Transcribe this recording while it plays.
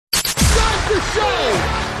the show.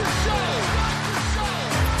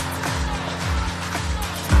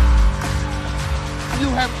 You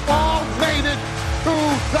have all made it to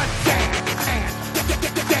the dance.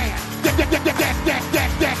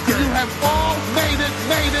 You have all made it.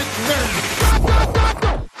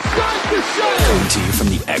 Start the show. Coming to you from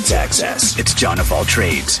the X-Axis, it's John of All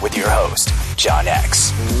Trades with your host, John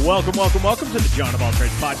X. Welcome to the John of All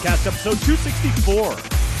Trades podcast, episode 264.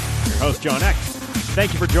 Your host, John X.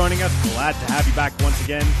 Thank you for joining us. Glad to have you back once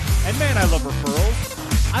again. And man, I love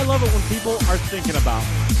referrals. I love it when people are thinking about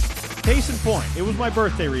me. Case in point, it was my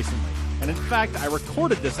birthday recently. And in fact, I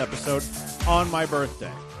recorded this episode on my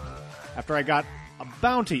birthday. After I got a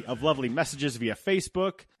bounty of lovely messages via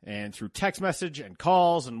Facebook and through text message and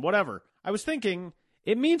calls and whatever, I was thinking,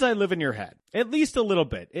 it means I live in your head. At least a little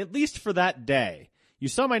bit. At least for that day. You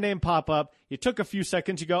saw my name pop up. You took a few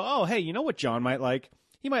seconds. You go, oh, hey, you know what John might like?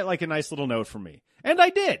 He might like a nice little note from me. And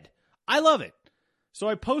I did. I love it. So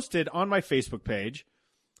I posted on my Facebook page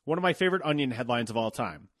one of my favorite Onion headlines of all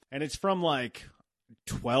time. And it's from like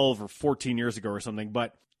 12 or 14 years ago or something.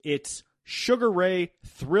 But it's Sugar Ray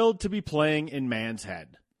thrilled to be playing in man's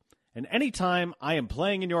head. And anytime I am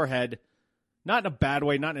playing in your head, not in a bad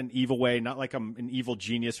way, not in an evil way, not like I'm an evil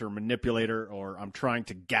genius or manipulator or I'm trying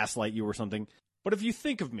to gaslight you or something. But if you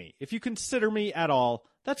think of me, if you consider me at all,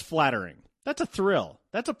 that's flattering. That's a thrill.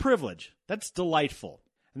 That's a privilege. That's delightful.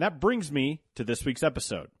 And that brings me to this week's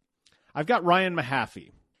episode. I've got Ryan Mahaffey.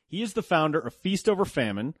 He is the founder of Feast Over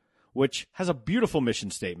Famine, which has a beautiful mission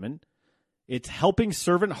statement. It's helping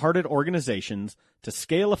servant-hearted organizations to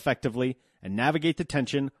scale effectively and navigate the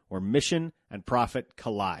tension where mission and profit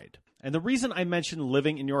collide. And the reason I mention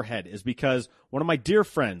living in your head is because one of my dear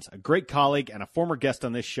friends, a great colleague and a former guest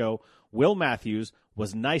on this show, Will Matthews,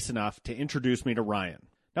 was nice enough to introduce me to Ryan.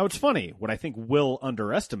 Now, it's funny, what I think Will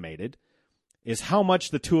underestimated is how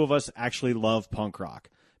much the two of us actually love punk rock.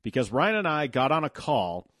 Because Ryan and I got on a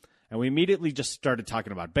call, and we immediately just started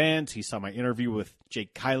talking about bands. He saw my interview with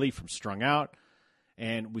Jake Kiley from Strung Out,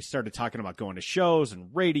 and we started talking about going to shows and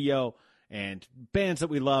radio and bands that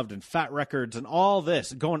we loved and Fat Records and all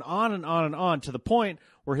this, going on and on and on to the point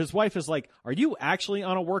where his wife is like, are you actually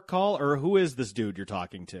on a work call, or who is this dude you're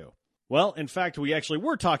talking to? Well, in fact, we actually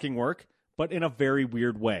were talking work, but in a very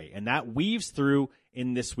weird way, and that weaves through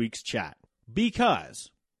in this week's chat. Because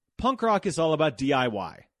punk rock is all about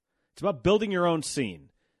DIY. It's about building your own scene.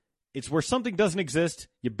 It's where something doesn't exist,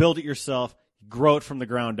 you build it yourself, you grow it from the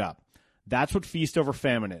ground up. That's what Feast Over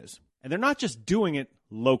Famine is. And they're not just doing it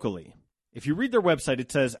locally. If you read their website,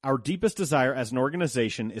 it says, our deepest desire as an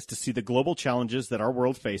organization is to see the global challenges that our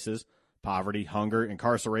world faces, poverty, hunger,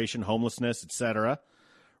 incarceration, homelessness, etc.,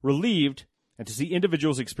 relieved, and to see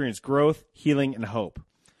individuals experience growth, healing, and hope.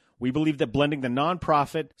 We believe that blending the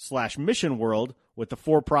nonprofit/mission world with the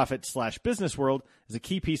for-profit/business world is a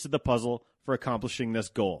key piece of the puzzle for accomplishing this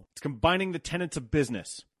goal. It's combining the tenets of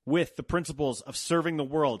business with the principles of serving the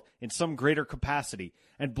world in some greater capacity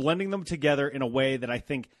and blending them together in a way that I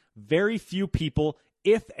think very few people,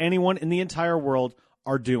 if anyone in the entire world,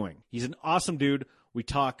 are doing. He's an awesome dude. We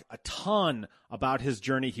talk a ton about his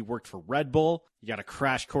journey. He worked for Red Bull. You got a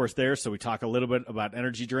crash course there, so we talk a little bit about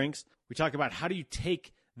energy drinks. We talk about how do you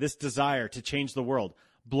take this desire to change the world,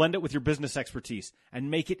 blend it with your business expertise, and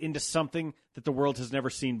make it into something that the world has never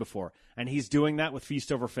seen before. And he's doing that with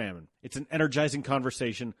Feast Over Famine. It's an energizing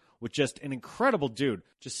conversation with just an incredible dude,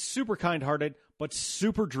 just super kind-hearted, but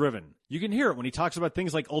super driven. You can hear it when he talks about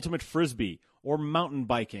things like ultimate frisbee, or mountain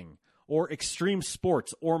biking, or extreme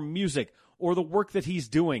sports, or music, or the work that he's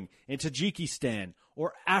doing in Tajikistan,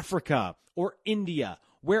 or Africa, or India,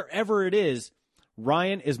 wherever it is.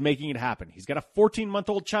 Ryan is making it happen. He's got a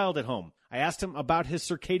 14-month-old child at home. I asked him about his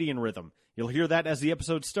circadian rhythm. You'll hear that as the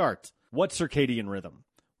episode starts. What circadian rhythm?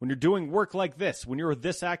 When you're doing work like this, when you're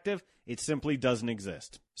this active, it simply doesn't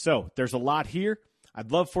exist. So there's a lot here.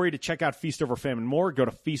 I'd love for you to check out Feast Over Famine more. Go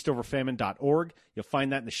to feastoverfamine.org. You'll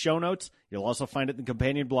find that in the show notes. You'll also find it in the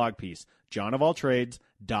companion blog piece,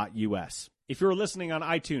 johnofalltrades.us. If you're listening on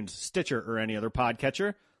iTunes, Stitcher, or any other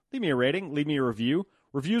podcatcher, leave me a rating, leave me a review.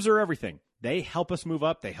 Reviews are everything. They help us move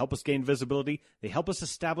up. They help us gain visibility. They help us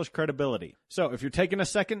establish credibility. So if you're taking a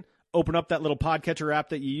second, open up that little podcatcher app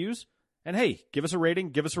that you use. And hey, give us a rating,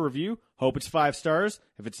 give us a review. Hope it's 5 stars.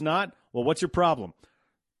 If it's not, well, what's your problem?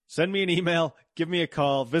 Send me an email, give me a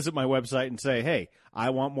call, visit my website and say, hey, I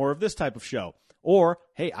want more of this type of show. Or,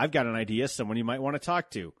 hey, I've got an idea, someone you might want to talk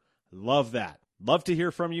to. Love that. Love to hear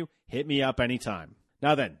from you. Hit me up anytime.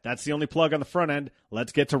 Now then, that's the only plug on the front end.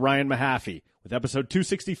 Let's get to Ryan Mahaffey with episode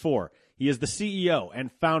 264. He is the CEO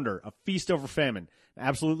and founder of Feast Over Famine, an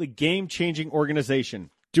absolutely game-changing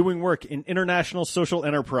organization doing work in international social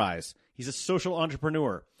enterprise. He's a social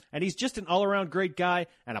entrepreneur, and he's just an all-around great guy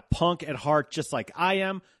and a punk at heart just like I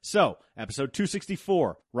am. So, episode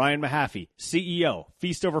 264, Ryan Mahaffey, CEO,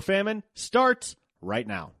 Feast Over Famine, starts right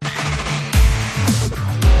now.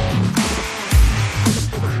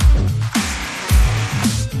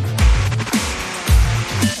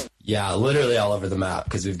 Yeah, literally all over the map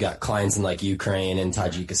because we've got clients in like Ukraine and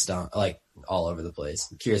Tajikistan, like all over the place.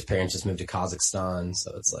 Kira's parents just moved to Kazakhstan,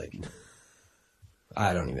 so it's like,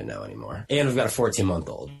 I don't even know anymore. And we've got a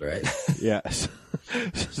 14-month-old, right? Yes.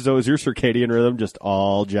 So is your circadian rhythm just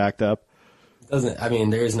all jacked up? There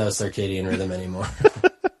is no circadian rhythm anymore.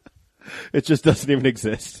 It just doesn't even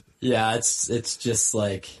exist. Yeah, it's just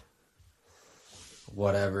like,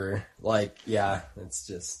 whatever. Like, yeah, it's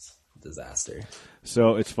just disaster.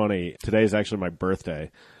 So it's funny. Today is actually my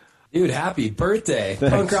birthday. Dude, happy birthday.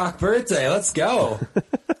 Thanks. Punk rock birthday. Let's go.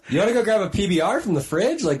 You want to go grab a PBR from the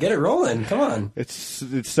fridge? Like, get it rolling. Come on. It's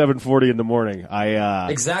 7:40 in the morning.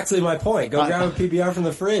 Exactly my point. Go grab a PBR from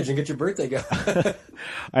the fridge and get your birthday going.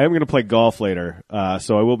 I am going to play golf later,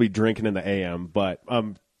 so I will be drinking in the AM, but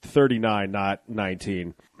I'm 39, not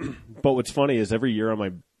 19. But what's funny is every year on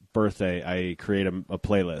my birthday, I create a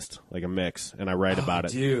playlist, like a mix, and I write about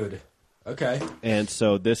it. Dude. Okay. And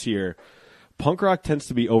so this year, punk rock tends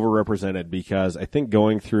to be overrepresented because I think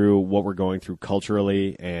going through what we're going through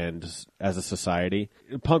culturally and as a society,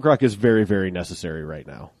 punk rock is very, very necessary right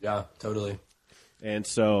now. Yeah, totally. And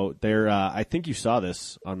so I think you saw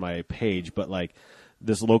this on my page, but like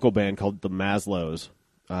this local band called the Maslows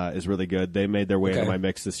is really good. They made their way into my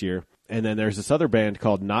mix this year. And then there's this other band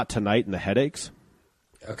called Not Tonight and the Headaches.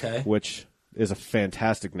 Okay. Which is a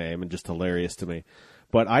fantastic name and just hilarious to me.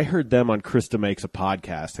 But I heard them on Krista Makes a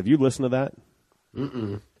Podcast. Have you listened to that?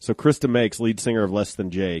 Mm-mm. So Krista Makes, lead singer of Less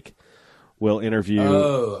Than Jake, will interview...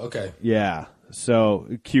 Oh, okay. Yeah. So,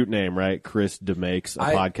 cute name, right? Krista Makes a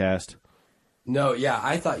Podcast. No, yeah,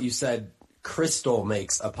 I thought you said Crystal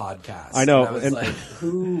Makes a Podcast. I know. And I was like,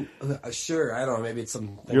 who... Sure, I don't know, maybe it's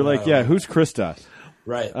something... You're like, yeah, who's Krista?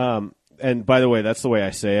 Right. And by the way, that's the way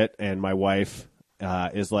I say it, and my wife...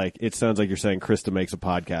 is like, it sounds like you're saying Krista Makes a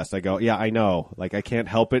Podcast. I go, yeah, I know. Like, I can't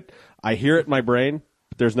help it. I hear it in my brain,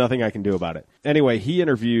 but there's nothing I can do about it. Anyway, he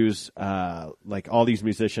interviews, like, all these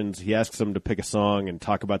musicians. He asks them to pick a song and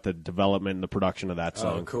talk about the development and the production of that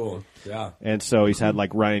song. Oh, cool. Yeah. And so he's had,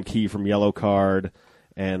 like, Ryan Key from Yellow Card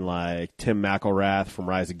and, like, Tim McElrath from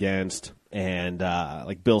Rise Against and,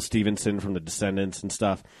 like, Bill Stevenson from The Descendants and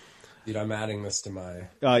stuff. Dude, I'm adding this to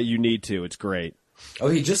my... You need to. It's great. Oh,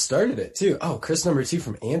 he just started it, too. Oh, Chris number 2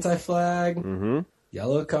 from Anti-Flag. Mm-hmm.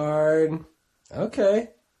 Yellow Card. Okay.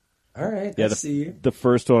 All right. Yeah, see. The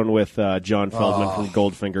first one with John Feldman from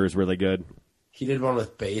Goldfinger is really good. He did one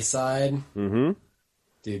with Bayside. Mm-hmm.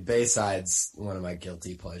 Dude, Bayside's one of my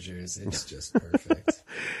guilty pleasures. It's just perfect.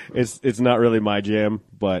 It's not really my jam,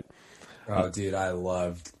 but... Oh, dude, I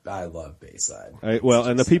love Bayside.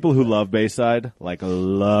 And the people who love Bayside, like,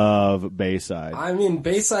 love Bayside. I mean,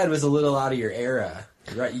 Bayside was a little out of your era,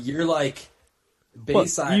 right? You're like,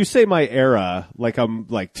 Bayside... Well, you say my era, like I'm,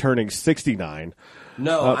 like, turning 69.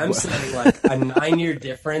 No, I'm saying, like, a 9-year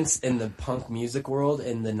difference in the punk music world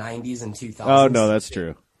in the 90s and 2000s. Oh, no, that's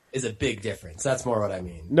true. Is a big difference. That's more what I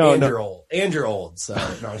mean. No, You're old. And you're old, so... No,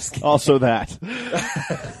 I'm just kidding. Also that.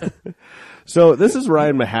 So this is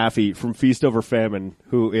Ryan Mahaffey from Feast Over Famine,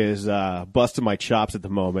 who is busting my chops at the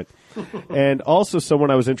moment. And also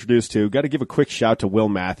someone I was introduced to. Got to give a quick shout to Will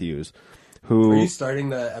Matthews, who... Are you starting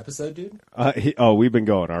the episode, dude? We've been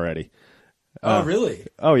going already. Oh, really?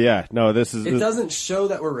 Oh, yeah. No, this is... It doesn't show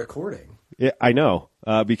that we're recording. Yeah, I know,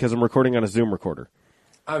 because I'm recording on a Zoom recorder.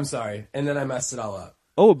 I'm sorry. And then I messed it all up.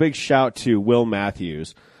 Oh, a big shout to Will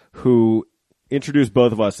Matthews, who introduced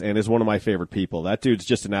both of us and is one of my favorite people. That dude's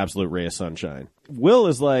just an absolute ray of sunshine. Will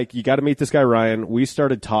is like, you got to meet this guy, Ryan. We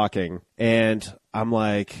started talking, and I'm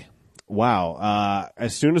like, wow.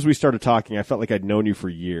 As soon as we started talking, I felt like I'd known you for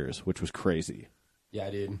years, which was crazy. Yeah,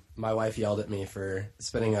 dude. My wife yelled at me for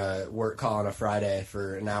spending a work call on a Friday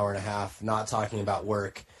for an hour and a half, not talking about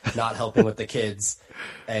work, not helping with the kids,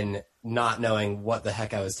 and not knowing what the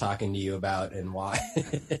heck I was talking to you about and why.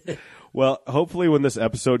 Well, hopefully when this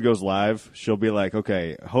episode goes live, she'll be like,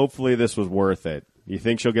 okay, hopefully this was worth it. You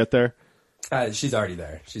think she'll get there? She's already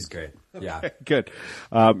there. She's great. Yeah. Good.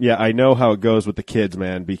 Yeah, I know how it goes with the kids,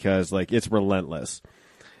 man, because, like, it's relentless.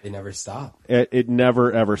 They never stop. It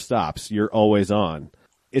never, ever stops. You're always on.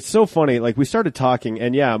 It's so funny. Like, we started talking,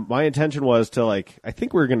 and yeah, my intention was to, like, I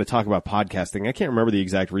think we were going to talk about podcasting. I can't remember the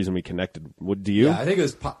exact reason we connected. Do you? Yeah, I think it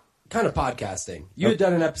was kind of podcasting. You had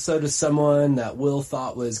done an episode with someone that Will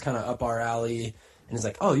thought was kind of up our alley, and he's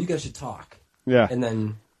like, oh, you guys should talk. Yeah. And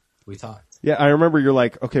then we talked. Yeah, I remember you're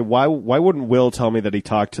like, okay, why wouldn't Will tell me that he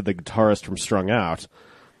talked to the guitarist from Strung Out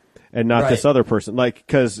and not this other person? Like,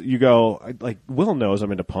 because you go, like, Will knows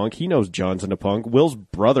I'm into punk. He knows John's into punk. Will's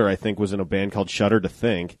brother, I think, was in a band called Shudder to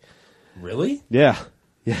Think. Really? Yeah.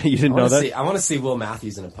 Yeah, you didn't know that? I want to see Will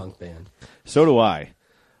Matthews in a punk band. So do I,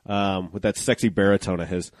 with that sexy baritone of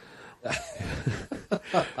his.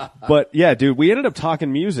 But yeah, dude, we ended up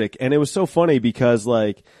talking music, and it was so funny because,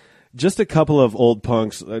 like, just a couple of old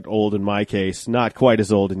punks, old in my case, not quite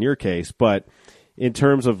as old in your case, but in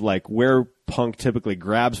terms of like where punk typically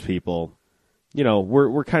grabs people, you know,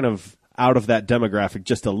 we're kind of out of that demographic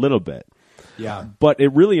just a little bit. Yeah. But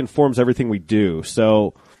it really informs everything we do.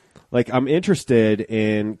 So, like, I'm interested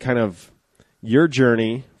in kind of your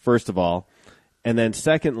journey, first of all, and then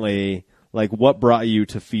secondly, like, what brought you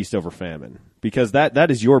to Feast Over Famine? Because that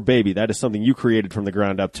is your baby. That is something you created from the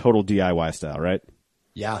ground up, total DIY style, right?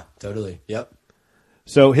 Yeah, totally. Yep.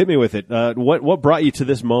 So hit me with it. What brought you to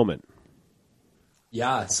this moment?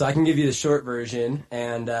 Yeah, so I can give you the short version,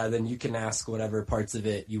 and then you can ask whatever parts of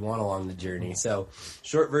it you want along the journey. So,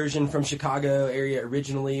 short version, from Chicago area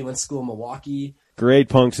originally, went to school in Milwaukee. Great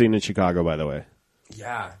punk scene in Chicago, by the way.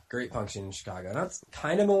 Yeah, great punk scene in Chicago. Not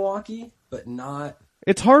kind of Milwaukee, but not.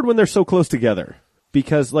 It's hard when they're so close together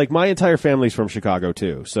because, like, my entire family's from Chicago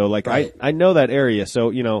too. So, like, Right. I know that area.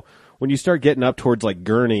 So, you know, when you start getting up towards like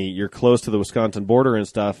Gurnee, you're close to the Wisconsin border and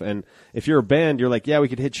stuff. And if you're a band, you're like, yeah, we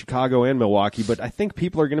could hit Chicago and Milwaukee, but I think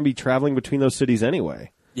people are going to be traveling between those cities anyway.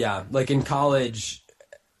 Yeah, like in college,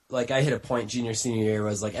 like I hit a point junior, senior year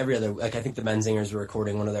was like every other, like I think the Menzingers were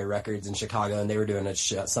recording one of their records in Chicago, and they were doing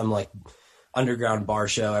some like underground bar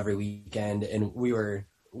show every weekend, and we were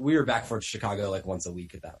back for Chicago like once a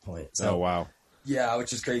week at that point. So, oh, wow. Yeah,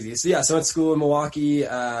 which is crazy. So yeah, so I went to school in Milwaukee,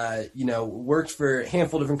 worked for a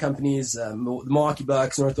handful of different companies, the Milwaukee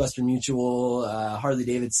Bucks, Northwestern Mutual, Harley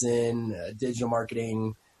Davidson, digital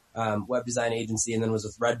marketing, web design agency, and then was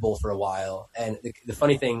with Red Bull for a while. And the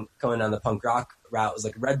funny thing going down the punk rock route was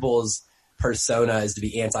like Red Bull's persona is to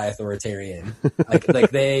be anti-authoritarian. like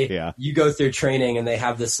they, Yeah. You go through training and they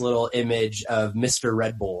have this little image of Mr.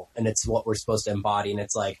 Red Bull, and it's what we're supposed to embody. And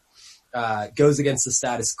it's like, goes against the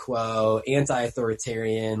status quo,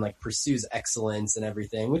 anti-authoritarian, like pursues excellence and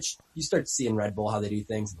everything, which you start to see in Red Bull how they do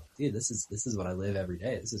things. Like, dude, this is what I live every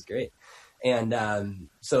day. This is great. And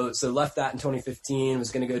so left that in 2015.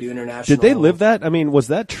 Was going to go do international. Did they live that? I mean, was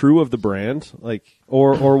that true of the brand? Like,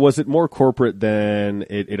 or was it more corporate than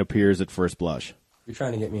it appears at first blush? You're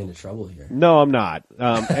trying to get me into trouble here. No, I'm not.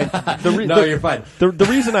 No, you're fine. The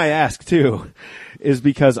reason I ask, too, is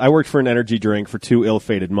because I worked for an energy drink for 2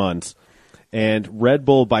 ill-fated months. And Red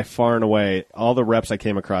Bull, by far and away, all the reps I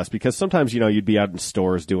came across, because sometimes, you know, you'd be out in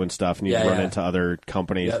stores doing stuff and you'd run into other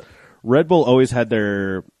companies. Yep. Red Bull always had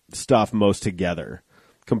their stuff most together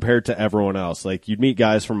compared to everyone else. Like, you'd meet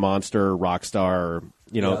guys from Monster or Rockstar, or,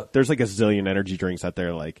 you know, there's like a zillion energy drinks out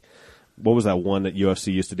there. Like, what was that one that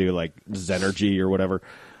UFC used to do, like Zenergy or whatever?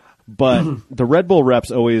 But the Red Bull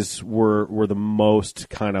reps always were the most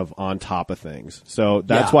kind of on top of things. So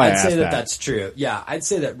that's why I'd I asked say that. That's true. Yeah, I'd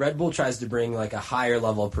say that Red Bull tries to bring like a higher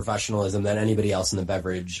level of professionalism than anybody else in the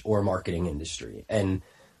beverage or marketing industry. And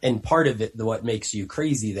part of it, what makes you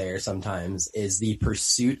crazy there sometimes is the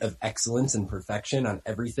pursuit of excellence and perfection on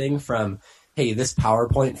everything from, hey, this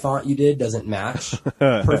PowerPoint font you did doesn't match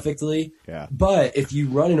perfectly. Yeah. But if you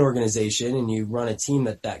run an organization and you run a team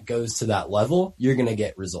that goes to that level, you're going to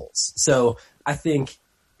get results. So I think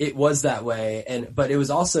it was that way. But it was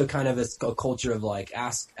also kind of a culture of like,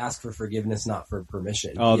 ask for forgiveness, not for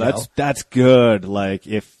permission. Oh, that's good. Like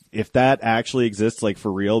if that actually exists, like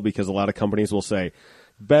for real, because a lot of companies will say,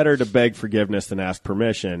 better to beg forgiveness than ask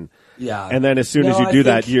permission. Yeah. And then as soon as you do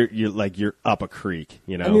that, you're up a creek,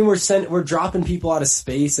 you know? I mean, we're dropping people out of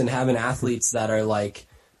space and having athletes that are like,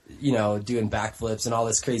 you know, doing backflips and all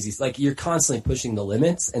this crazy, like you're constantly pushing the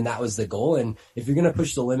limits, and that was the goal. And if you're going to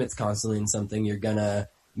push the limits constantly in something, you're going to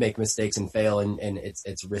make mistakes and fail, and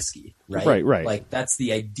it's risky, right? Right. Like that's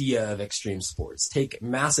the idea of extreme sports. Take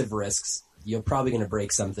massive risks. You're probably going to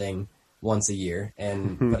break something once a year,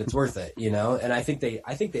 but it's worth it, you know? And I think they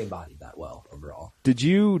embodied that well overall. Did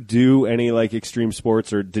you do any like extreme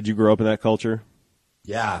sports, or did you grow up in that culture?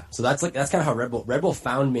 Yeah. So that's kind of how Red Bull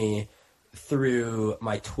found me through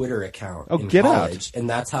my Twitter account in get college. out. And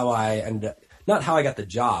that's how I ended up, not how I got the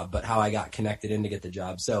job, but how I got connected in to get the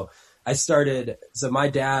job. So my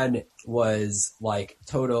dad was like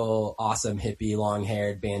total awesome hippie, long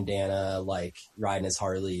haired, bandana, like riding his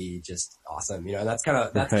Harley, just awesome, you know. And that's kind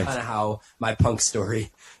of how my punk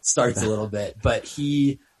story starts a little bit. But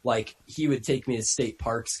he would take me to state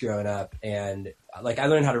parks growing up, and like I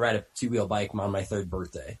learned how to ride a 2-wheel bike on my 3rd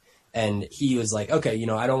birthday. And he was like, okay, you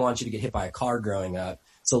know, I don't want you to get hit by a car growing up.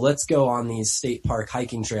 So let's go on these state park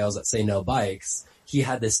hiking trails that say no bikes. He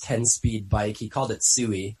had this 10-speed bike. He called it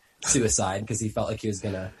suicide, because he felt like he was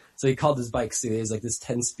going to. So he called his bike Suey. It was like this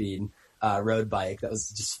 10-speed road bike that was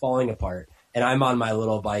just falling apart. And I'm on my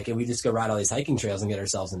little bike, and we just go ride all these hiking trails and get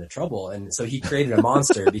ourselves into trouble. And so he created a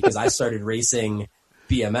monster because I started racing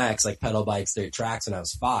BMX, like pedal bikes, dirt tracks, when I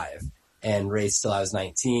was 5, and raced till I was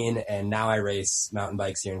 19. And now I race mountain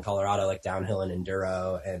bikes here in Colorado, like downhill and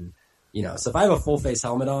enduro. And, you know, so if I have a full face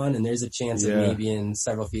helmet on and there's a chance of me being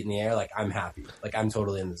several feet in the air, like I'm happy. Like I'm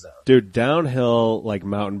totally in the zone. Dude, downhill, like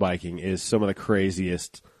mountain biking is some of the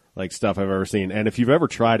craziest like stuff I've ever seen. And if you've ever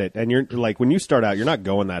tried it, and you're like, when you start out, you're not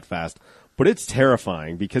going that fast, but it's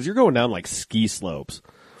terrifying because you're going down like ski slopes.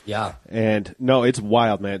 Yeah. And no, it's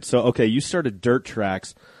wild, man. So, okay, you started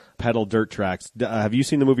pedal dirt tracks. Have you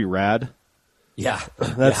seen the movie Rad? Yeah.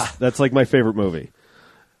 That's like my favorite movie.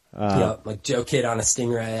 Like Joe Kidd on a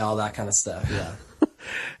Stingray, all that kind of stuff. Yeah.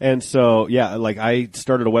 And so, yeah, like I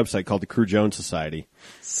started a website called the Crew Jones Society.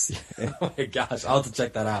 Oh my gosh, I'll have to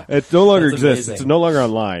check that out. It no longer exists. Amazing. It's no longer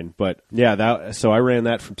online, but yeah, so I ran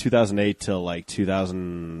that from 2008 till like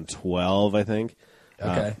 2012, I think.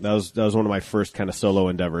 Okay. That was one of my first kind of solo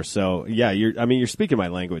endeavors. So yeah, you're speaking my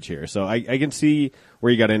language here. So I can see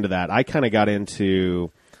where you got into that. I kind of got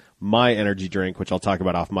into my energy drink, which I'll talk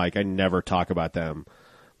about off mic. I never talk about them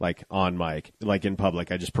like on mic, like in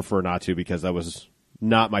public. I just prefer not to because that was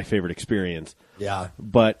not my favorite experience. Yeah.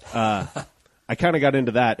 But I kind of got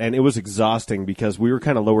into that, and it was exhausting because we were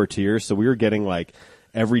kind of lower tier, so we were getting like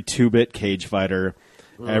every 2-bit cage fighter,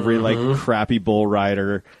 every like crappy bull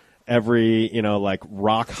rider, every, you know, like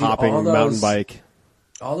rock hopping mountain bike.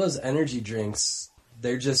 All those energy drinks,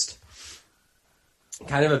 they're just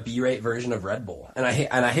kind of a B-rate version of Red Bull. And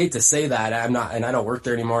I hate to say that. I don't work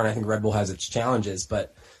there anymore, and I think Red Bull has its challenges,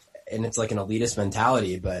 and it's like an elitist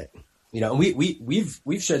mentality, but you know,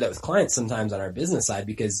 we've shared that with clients sometimes on our business side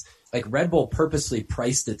because like Red Bull purposely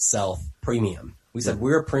priced itself premium. We said,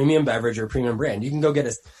 we're a premium beverage or a premium brand. You can go get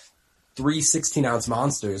us 3 16-ounce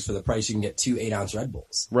monsters for the price you can get 2 8-ounce Red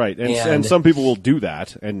Bulls. Right. And some people will do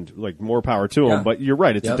that, and like more power to them, but you're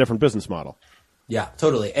right. It's a different business model. Yeah,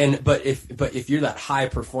 totally. But if you're that high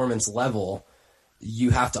performance level, you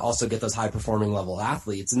have to also get those high performing level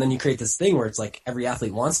athletes. And then you create this thing where it's like every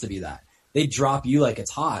athlete wants to be that. They drop you like it's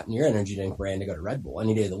hot in your energy drink brand to go to Red Bull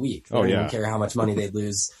any day of the week. They don't even care how much money they'd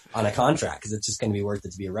lose on a contract because it's just going to be worth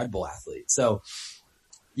it to be a Red Bull athlete. So,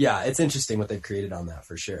 yeah, it's interesting what they've created on that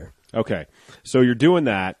for sure. Okay. So you're doing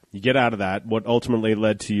that. You get out of that. What ultimately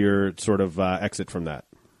led to your sort of exit from that?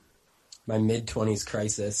 My mid-20s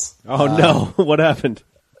crisis. Oh, no. What happened?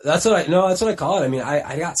 That's what I call it. I mean,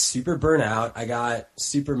 I got super burnt out. I got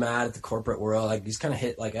super mad at the corporate world. Like, just kind of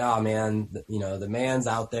hit like, oh man, you know, the man's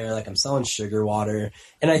out there. Like, I'm selling sugar water.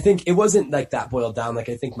 And I think it wasn't like that boiled down. Like,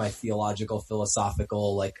 I think my theological,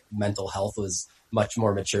 philosophical, like mental health was much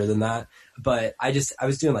more mature than that. But I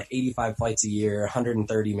was doing like 85 flights a year,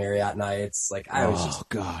 130 Marriott nights. Like, I was just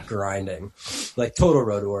grinding, like total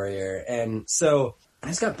road warrior. And so I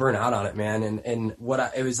just got burnt out on it, man. And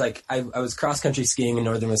it was like, I was cross country skiing in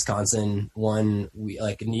northern Wisconsin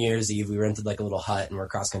like New Year's Eve, we rented like a little hut and we're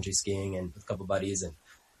cross country skiing and with a couple buddies. And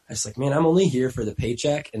I was like, man, I'm only here for the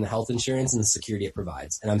paycheck and the health insurance and the security it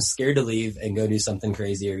provides. And I'm scared to leave and go do something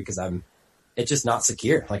crazier because it's just not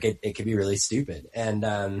secure. Like it could be really stupid. And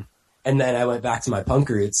then I went back to my punk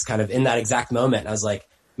roots kind of in that exact moment. I was like,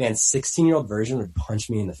 man, 16-year-old version would punch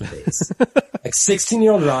me in the face. Like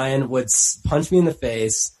 16-year-old Ryan would punch me in the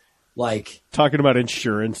face. Like talking about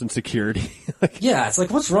insurance and security. Yeah. It's like,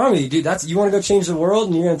 what's wrong with you, dude? You want to go change the world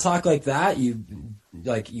and you're going to talk like that? You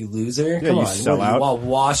loser. Come on. Sell out. Well,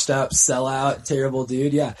 washed up, sell out, terrible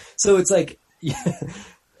dude. Yeah. So it's like,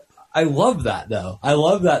 I love that though. I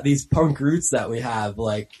love that these punk roots that we have,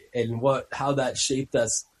 like, and how that shaped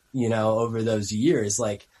us, you know, over those years,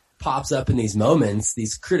 like, pops up in these moments,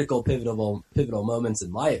 these critical, pivotal moments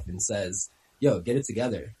in life, and says, "Yo, get it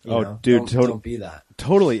together." You know? Dude, don't be that.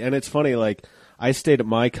 Totally. And it's funny, like, I stayed at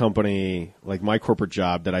my company, like my corporate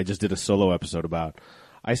job that I just did a solo episode about.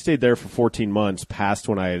 I stayed there for 14 months past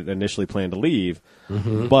when I had initially planned to leave.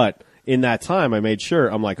 Mm-hmm. But in that time, I made sure,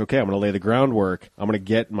 I'm like, okay, I'm going to lay the groundwork. I'm going to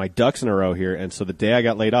get my ducks in a row here. And so the day I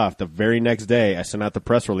got laid off, the very next day, I sent out the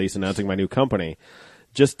press release announcing my new company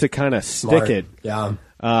just to kind of stick it. Yeah.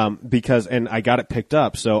 Because I got it picked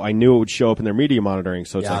up, so I knew it would show up in their media monitoring.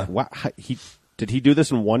 So it's like, wow, did he do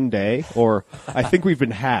this in one day? Or I think we've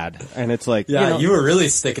been had. And it's like, yeah, you were really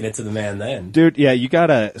sticking it to the man then. Dude,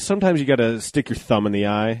 yeah, sometimes you gotta stick your thumb in the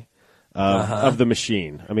eye. of the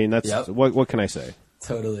machine. I mean, that's what can I say?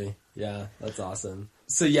 Totally. Yeah, that's awesome.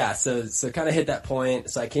 So kind of hit that point.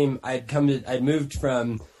 So I'd moved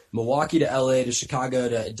from Milwaukee to LA to Chicago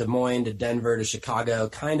to Des Moines to Denver to Chicago,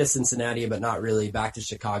 kind of Cincinnati, but not really, back to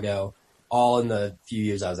Chicago, all in the few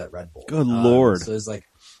years I was at Red Bull. Good Lord. So it was like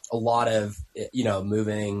a lot of,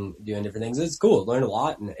 moving, doing different things. It was cool. Learned a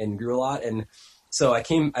lot and grew a lot. And so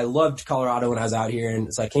I loved Colorado when I was out here.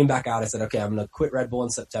 And so I came back out. I said, okay, I'm going to quit Red Bull in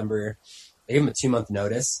September. I gave him a 2-month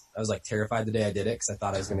notice. I was like terrified the day I did it because I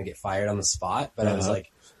thought I was going to get fired on the spot. But I was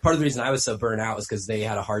like, part of the reason I was so burnt out was because they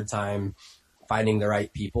had a hard time finding the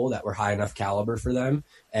right people that were high enough caliber for them.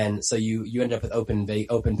 And so you end up with open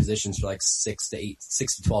positions for like 6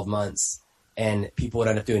 to 12 months. And people would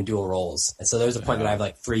end up doing dual roles. And so there was a point that I have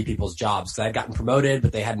like 3 people's jobs because I had gotten promoted,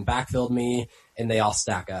 but they hadn't backfilled me and they all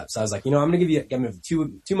stack up. So I was like, I'm going to give you a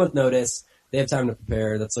 2-month notice. They have time to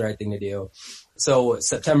prepare. That's the right thing to do. So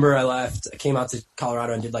September I left. I came out to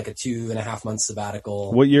Colorado and did like a 2.5 month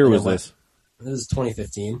sabbatical. What year was this? This was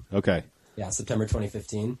 2015. Okay. Yeah, September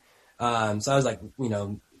 2015. So I was like,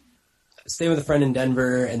 staying with a friend in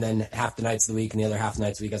Denver, and then half the nights of the week and the other half the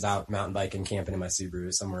nights of the week I was out mountain biking, camping in my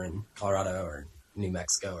Subaru somewhere in Colorado or New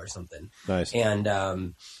Mexico or something. Nice. And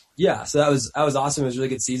so that was awesome. It was a really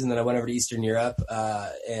good season. Then I went over to Eastern Europe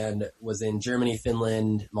and was in Germany,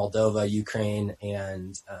 Finland, Moldova, Ukraine,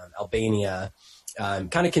 and Albania,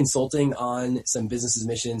 kind of consulting on some businesses,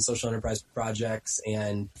 missions, social enterprise projects.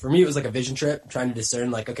 And for me, it was like a vision trip, trying to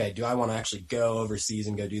discern like, okay, do I want to actually go overseas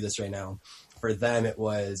and go do this right now? For them, it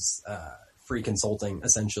was free consulting,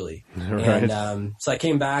 essentially. Right. And so I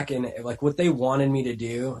came back and like what they wanted me to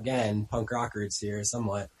do, again, punk rock roots here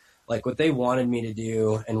somewhat, like what they wanted me to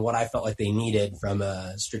do and what I felt like they needed from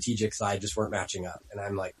a strategic side just weren't matching up. And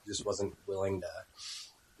I'm like, just wasn't willing to,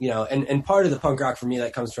 and part of the punk rock for me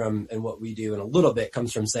that comes from, and what we do in a little bit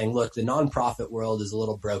comes from saying, look, the nonprofit world is a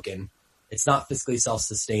little broken. It's not fiscally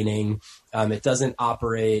self-sustaining. It doesn't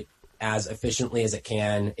operate as efficiently as it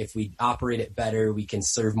can. If we operate it better, we can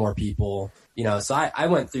serve more people. So I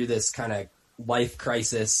went through this kind of life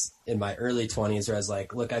crisis in my early 20s where I was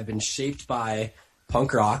like, look, I've been shaped by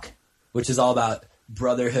punk rock, which is all about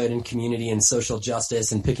brotherhood and community and social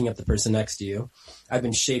justice and picking up the person next to you. I've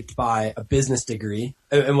been shaped by a business degree.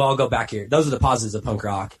 And I'll go back here. Those are the positives of punk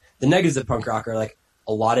rock. The negatives of punk rock are like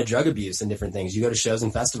a lot of drug abuse and different things. You go to shows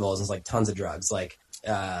and festivals and it's like tons of drugs, like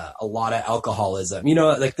a lot of alcoholism.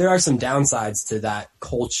 Like there are some downsides to that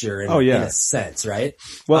culture in a sense, right?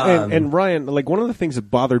 Well, and Ryan, like one of the things that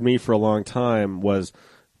bothered me for a long time was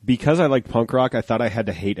because I liked punk rock, I thought I had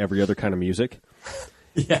to hate every other kind of music.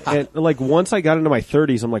 Yeah. And like once I got into my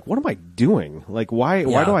 30s, I'm like, what am I doing? Like why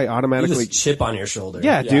do I automatically just chip on your shoulder?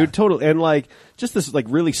 Yeah, dude, totally. And like just this like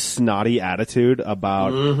really snotty attitude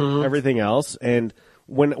about everything else. And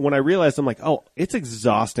when I realized, I'm like, oh, it's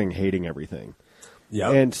exhausting hating everything.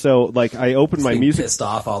 Yeah. And so like I opened my music, pissed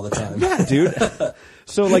off all the time. Yeah, dude.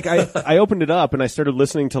 So like I opened it up and I started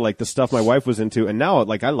listening to like the stuff my wife was into, and now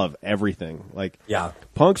like I love everything. Like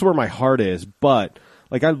punk's where my heart is, but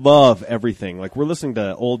like I love everything. Like we're listening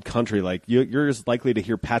to old country. Like you're as likely to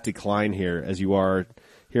hear Patsy Cline here as you are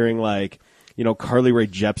hearing like, Carly Rae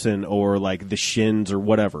Jepsen or like the Shins or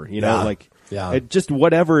whatever, it just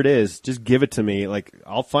whatever it is, just give it to me. Like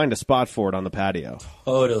I'll find a spot for it on the patio.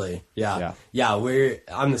 Totally. Yeah.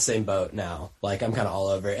 I'm the same boat now. Like I'm kind of all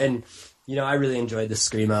over it. And, I really enjoyed the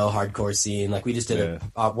screamo hardcore scene. Like we just did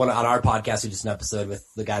one on our podcast. We just an episode with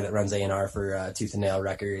the guy that runs A&R for Tooth and Nail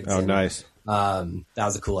Records. Oh, nice. That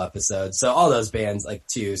was a cool episode. So all those bands like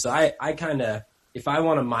too. So I kind of, if I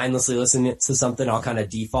want to mindlessly listen to something, I'll kind of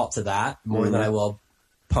default to that more than I will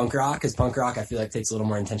punk rock, because punk rock I feel like takes a little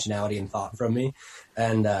more intentionality and thought from me.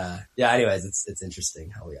 And anyways, it's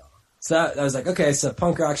interesting how we all. So I was like, okay, so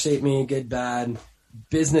punk rock shaped me, good, bad.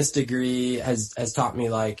 Business degree has taught me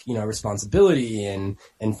like, responsibility and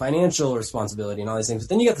financial responsibility and all these things. But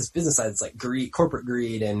then you got this business side that's like greed, corporate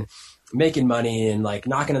greed and making money and like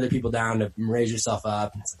knocking other people down to raise yourself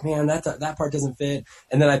up. And it's like, man, that part doesn't fit.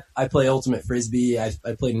 And then I play ultimate frisbee. I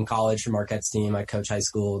played in college for Marquette's team. I coach high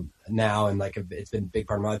school now, and like it's been a big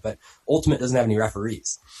part of my life. But ultimate doesn't have any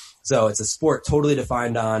referees, so it's a sport totally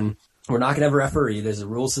defined on. We're not going to have a referee. There's a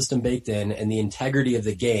rule system baked in, and the integrity of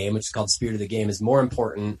the game, which is called spirit of the game, is more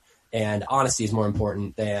important, and honesty is more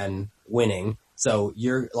important than winning. So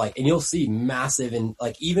you're like, and you'll see massive, and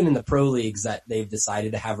like even in the pro leagues that they've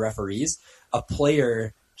decided to have referees, a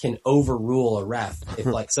player can overrule a ref. If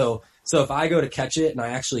like, so if I go to catch it and I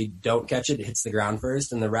actually don't catch it, it hits the ground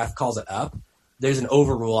first and the ref calls it up, there's an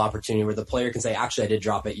overrule opportunity where the player can say, actually, I did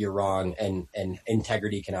drop it, you're wrong. And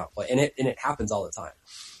integrity can outplay. And it happens all the time.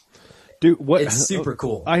 Dude, what? It's super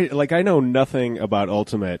cool. I know nothing about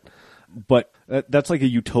Ultimate, but that's like a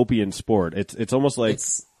utopian sport. It's almost like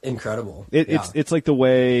it's incredible. It's like the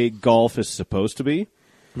way golf is supposed to be.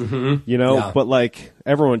 Mm-hmm. You know, Yeah. but like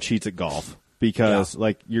everyone cheats at golf because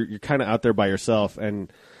like you're kind of out there by yourself, and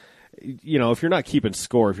you know, if you're not keeping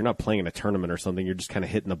score, if you're not playing in a tournament or something, you're just kind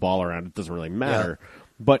of hitting the ball around. It doesn't really matter. Yeah.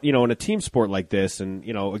 But you know, in a team sport like this, and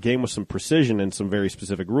you know, a game with some precision and some very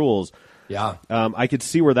specific rules, Yeah. I could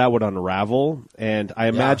see where that would unravel. And I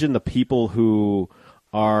imagine the people who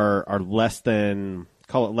are less than,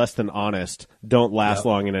 call it less than honest, don't last Yep.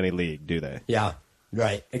 long in any league, do they? Yeah,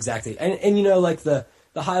 right, exactly. And you know, like the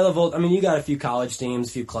high level, I mean, you got a few college teams,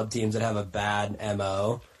 a few club teams that have a bad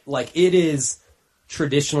MO. Like, it is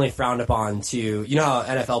traditionally frowned upon to, you know how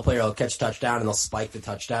an NFL player will catch a touchdown and they'll spike the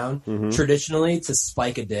touchdown? Mm-hmm. Traditionally, to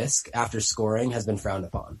spike a disc after scoring has been frowned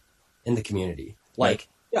upon in the community. Like,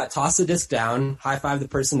 yeah, toss the disc down, high-five the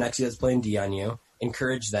person next to you that's playing D on you,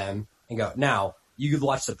 encourage them, and go. Now, you could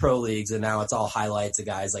watch the pro leagues, and now it's all highlights of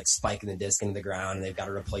guys like spiking the disc into the ground, and they've got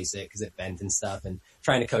to replace it because it bent and stuff, and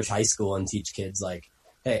trying to coach high school and teach kids, like,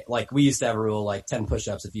 hey, like, we used to have a rule, like, 10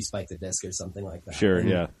 push-ups if you spike the disc or something like that. Sure, and,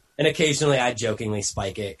 yeah. And occasionally I'd jokingly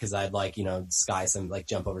spike it because I'd, like, you know,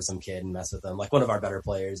 jump over some kid and mess with them, like one of our better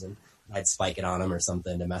players, and I'd spike it on them or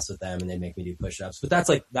something to mess with them, and they'd make me do push-ups. But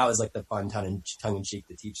that was like the fun tongue-in-cheek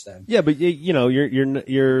to teach them. Yeah, but you know,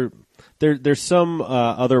 there's some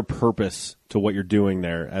other purpose to what you're doing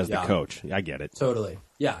there as the coach. I get it. Totally.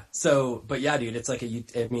 Yeah. So, but yeah, dude, it's like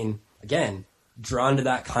I mean, again, drawn to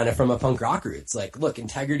that kind of from a punk rock roots. Like, look,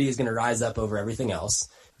 integrity is going to rise up over everything else.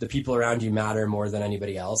 The people around you matter more than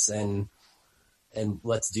anybody else, and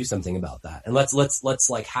let's do something about that. And let's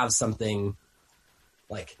like have something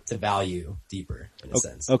like to value deeper in a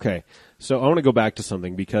sense. Okay. So I want to go back to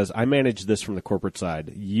something because I manage this from the corporate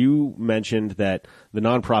side. You mentioned that the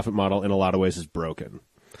nonprofit model in a lot of ways is broken.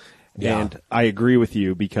 Yeah. And I agree with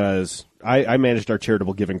you because I managed our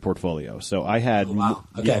charitable giving portfolio. So I had, Wow.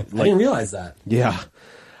 Okay. I I didn't realize that. Yeah.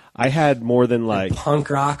 I had more than like Punk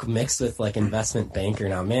rock mixed with like investment banker.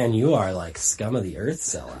 Now, man, you are like scum of the earth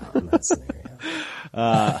sellout in that scenario.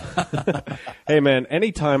 hey man,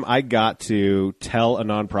 anytime I got to tell a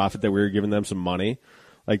nonprofit that we were giving them some money,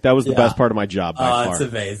 like that was the best part of my job by far. It's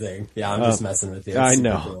amazing. Yeah, I'm just messing with you. It's I super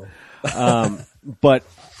know. cool. But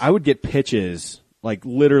I would get pitches, like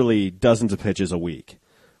literally dozens of pitches a week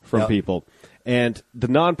from Yep. people. And the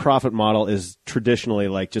nonprofit model is traditionally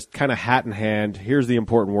like just kind of hat in hand. Here's the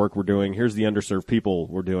important work we're doing. Here's the underserved people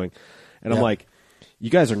we're doing. And I'm Yep. like,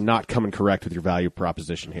 you guys are not coming correct with your value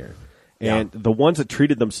proposition here. Yeah. And the ones that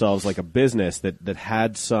treated themselves like a business that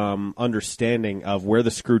had some understanding of where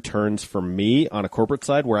the screw turns for me on a corporate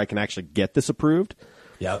side, where I can actually get this approved,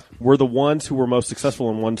 Yep. were the ones who were most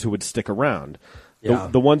successful and ones who would stick around. Yeah.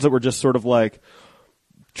 The ones that were just sort of like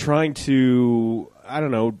trying to, I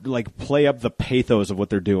don't know, like play up the pathos of what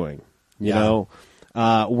they're doing, you Yeah. know,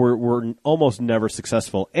 were almost never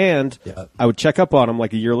successful. And Yep. I would check up on them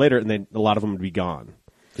like a year later, and then a lot of them would be gone.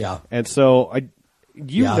 Yeah. And so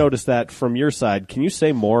you Yeah. noticed that from your side. Can you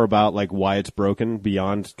say more about like why it's broken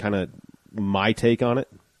beyond kind of my take on it?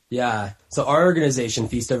 Yeah. So our organization,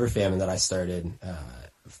 Feast Over Famine, that I started,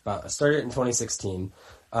 started in 2016,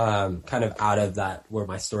 kind of out of that where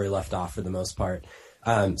my story left off for the most part.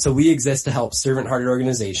 So we exist to help servant-hearted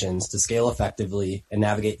organizations to scale effectively and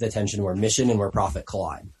navigate the tension where mission and where profit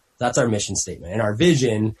collide. That's our mission statement. And our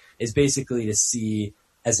vision is basically to see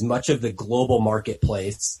as much of the global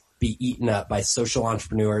marketplace be eaten up by social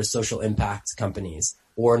entrepreneurs, social impact companies,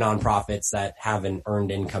 or nonprofits that have an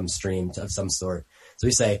earned income stream of some sort. So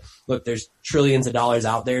we say, look, there's trillions of dollars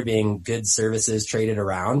out there being goods, services traded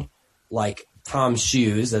around, like Tom's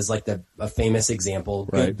Shoes as like a famous example,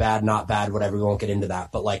 good, Right. bad, not bad, whatever. We won't get into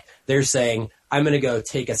that. But like they're saying, I'm going to go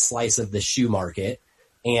take a slice of the shoe market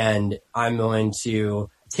and I'm going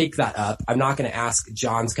to take that up. I'm not going to ask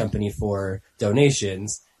John's company for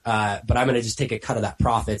donations, but I'm going to just take a cut of that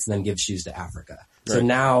profits and then give shoes to Africa. So Right.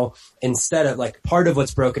 now instead of like part of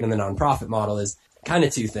what's broken in the nonprofit model is kind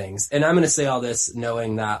of two things. And I'm going to say all this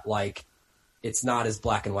knowing that like it's not as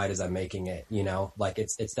black and white as I'm making it, you know, like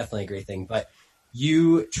it's definitely a great thing, but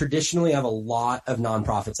you traditionally have a lot of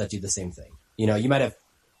nonprofits that do the same thing. You know, you might have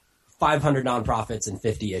 500 nonprofits and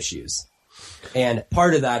 50 issues. And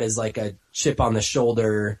part of that is like a chip on the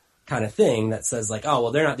shoulder kind of thing that says like, oh,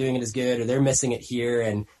 well, they're not doing it as good or they're missing it here.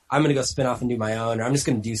 And I'm going to go spin off and do my own, or I'm just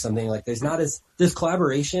going to do something like there's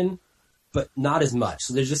collaboration, but not as much.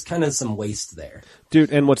 So there's just kind of some waste there.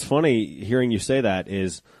 Dude, and what's funny hearing you say that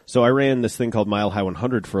is, so I ran this thing called Mile High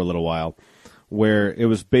 100 for a little while, where it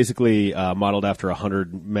was basically modeled after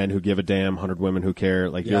 100 men who give a damn, 100 women who care.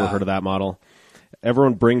 Like, you ever heard of that model?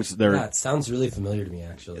 Everyone brings their... Yeah, it sounds really familiar to me,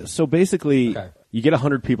 actually. So basically, you get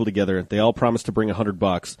 100 people together. They all promise to bring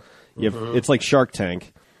 $100. It's like Shark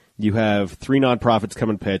Tank. You have 3 nonprofits come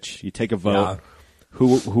and pitch. You take a vote.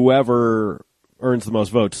 Whoever earns the most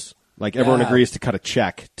votes, like everyone agrees to cut a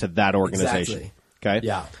check to that organization. Exactly. Okay?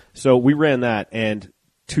 Yeah. So we ran that, and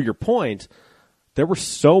to your point, there were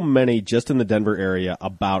so many just in the Denver area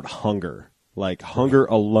about hunger, like hunger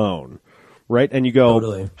alone, right? And you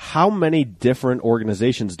go, how many different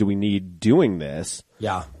organizations do we need doing this?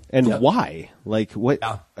 Yeah. And why? Like, what?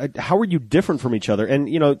 How are you different from each other? And,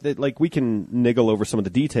 you know, like, we can niggle over some of the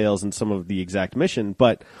details and some of the exact mission,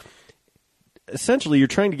 but essentially you're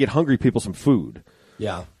trying to get hungry people some food.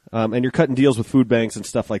 Yeah. And you're cutting deals with food banks and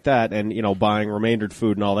stuff like that, and, you know, buying remaindered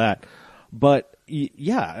food and all that. But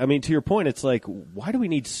yeah, I mean, to your point, it's like, why do we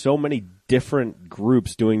need so many different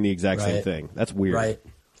groups doing the exact same thing? That's weird. Right.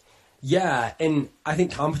 Yeah, and I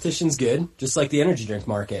think competition's good, just like the energy drink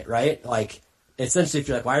market, right? Like, essentially, if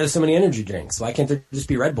you're like, why are there so many energy drinks? Why can't there just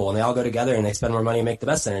be Red Bull and they all go together and they spend more money and make the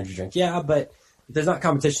best energy drink? Yeah, but if there's not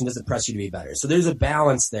competition, it doesn't press you to be better. So there's a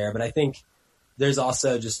balance there, but I think there's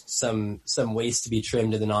also just some waste to be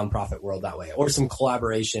trimmed in the nonprofit world that way, or some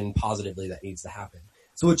collaboration positively that needs to happen.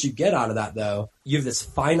 So what you get out of that, though, you have this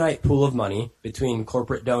finite pool of money between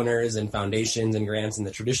corporate donors and foundations and grants and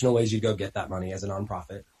the traditional ways you go get that money as a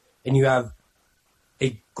nonprofit. And you have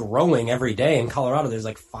a growing every day in Colorado. There's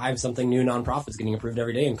like 5-something new nonprofits getting approved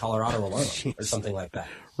every day in Colorado alone or something like that.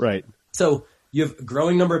 Right. So you have a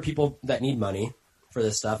growing number of people that need money for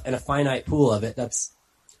this stuff and a finite pool of it.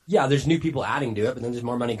 There's new people adding to it, but then there's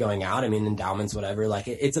more money going out. I mean, endowments, whatever. Like,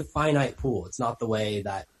 it's a finite pool. It's not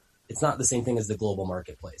it's not the same thing as the global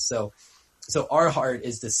marketplace. So our heart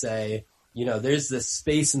is to say, you know, there's this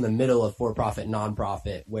space in the middle of for-profit,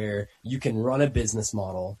 nonprofit where you can run a business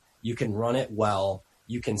model, you can run it well,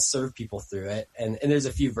 you can serve people through it. And there's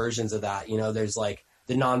a few versions of that. You know, there's like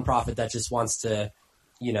the nonprofit that just wants to,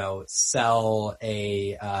 you know, sell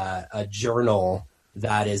a journal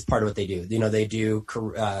that is part of what they do. You know, they do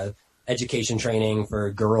education training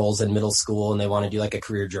for girls in middle school, and they want to do like a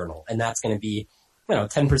career journal. And that's going to be, you know,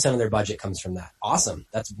 10% of their budget comes from that. Awesome.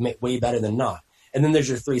 That's way better than not. And then there's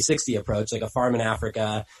your 360 approach, like a farm in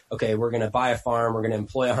Africa. Okay, we're going to buy a farm. We're going to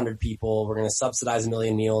employ 100 people. We're going to subsidize 1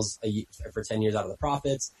 million meals for 10 years out of the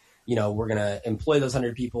profits. You know, we're going to employ those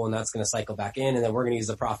 100 people, and that's going to cycle back in. And then we're going to use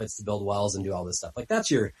the profits to build wells and do all this stuff. Like,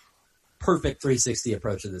 that's your perfect 360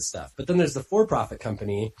 approach to this stuff. But then there's the for-profit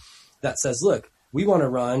company that says, look, we want to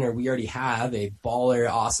run, or we already have a baller,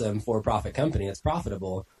 awesome for-profit company that's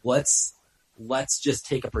profitable. Let's just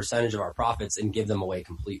take a percentage of our profits and give them away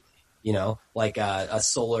completely. You know, like a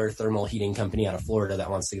solar thermal heating company out of Florida that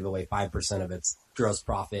wants to give away 5% of its gross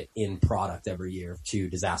profit in product every year to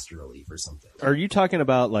disaster relief or something. Are you talking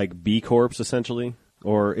about like B Corps essentially,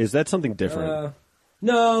 or is that something different?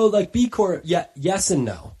 No, like B Corp. Yeah, yes and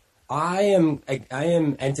no. I am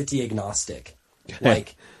entity agnostic.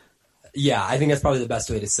 Like, yeah, I think that's probably the best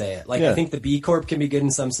way to say it. Like, I think the B Corp can be good in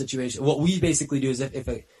some situations. What we basically do is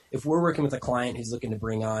if we're working with a client who's looking to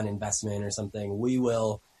bring on investment or something, we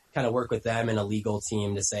will kind of work with them and a legal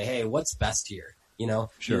team to say, hey, what's best here? You know,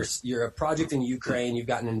 sure. You're a project in Ukraine, you've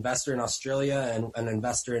got an investor in Australia and an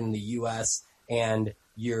investor in the US, and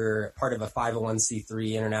you're part of a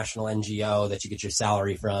 501c3 international NGO that you get your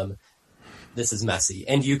salary from. This is messy.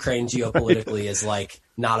 And Ukraine geopolitically is like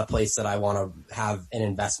not a place that I want to have an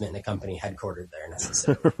investment in a company headquartered there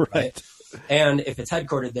necessarily. right? And if it's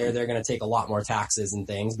headquartered there, they're going to take a lot more taxes and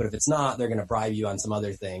things. But if it's not, they're going to bribe you on some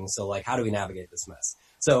other things. So like, how do we navigate this mess?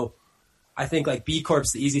 So I think like B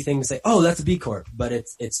Corp's the easy thing to say, oh, that's a B Corp. But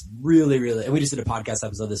it's really, really, and we just did a podcast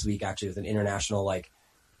episode this week actually with an international like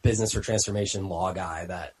business for transformation law guy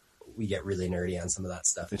that we get really nerdy on some of that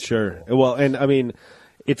stuff. Sure. Well, and I mean,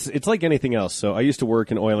 it's like anything else. So I used to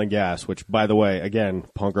work in oil and gas, which, by the way, again,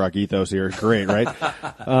 punk rock ethos here, great, right?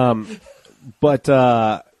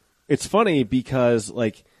 But it's funny because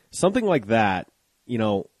like something like that, you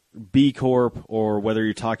know, B Corp, or whether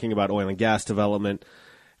you're talking about oil and gas development,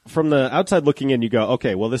 from the outside looking in, you go,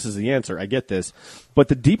 okay, well, this is the answer. I get this. But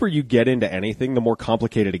the deeper you get into anything, the more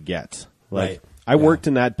complicated it gets. Like, right. I worked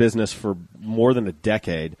in that business for more than a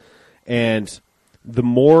decade, and the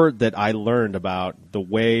more that I learned about the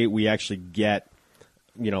way we actually get,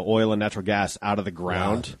 you know, oil and natural gas out of the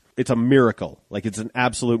ground, it's a miracle. Like, it's an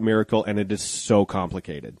absolute miracle, and it is so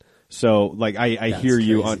complicated. So, like, I hear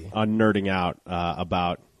you on nerding out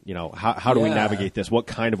about, you know, how do we navigate this? What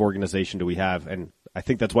kind of organization do we have? And I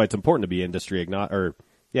think that's why it's important to be industry agnostic, or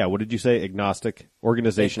yeah, what did you say? Agnostic?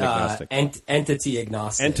 Organization agnostic. Entity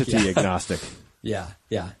agnostic. Entity agnostic. Yeah,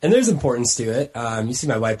 yeah, and there's importance to it. You see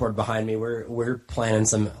my whiteboard behind me. We're planning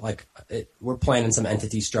some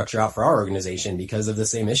entity structure out for our organization because of the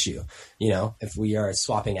same issue. You know, if we are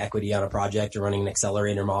swapping equity on a project or running an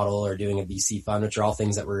accelerator model or doing a VC fund, which are all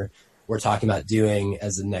things that we're talking about doing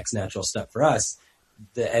as the next natural step for us,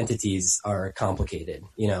 the entities are complicated.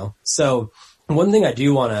 You know, so one thing I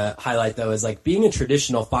do want to highlight though is like being a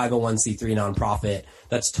traditional 501c3 nonprofit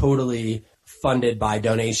that's totally funded by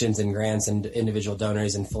donations and grants and individual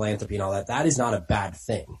donors and philanthropy and all that. That is not a bad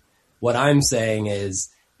thing. What I'm saying is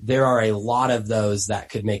there are a lot of those that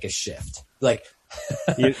could make a shift. Like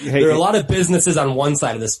there are a lot of businesses on one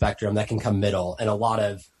side of the spectrum that can come middle and a lot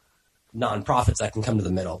of nonprofits that can come to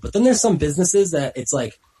the middle. But then there's some businesses that it's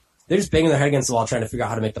like, they're just banging their head against the wall trying to figure out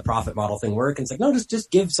how to make the profit model thing work. And it's like, no,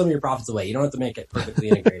 just give some of your profits away. You don't have to make it perfectly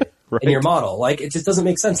integrated right. in your model. Like it just doesn't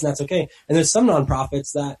make sense and that's okay. And there's some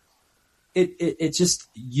nonprofits that it's just,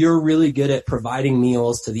 you're really good at providing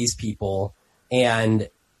meals to these people and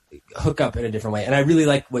hook up in a different way. And I really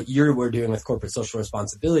like what we're doing with corporate social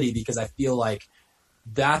responsibility because I feel like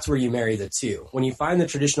that's where you marry the two. When you find the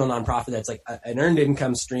traditional nonprofit that's like an earned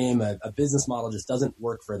income stream, a business model just doesn't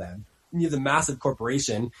work for them. You have the massive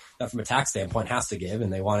corporation that from a tax standpoint has to give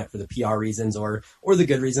and they want it for the PR reasons or the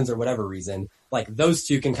good reasons or whatever reason. Like those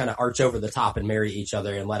two can kind of arch over the top and marry each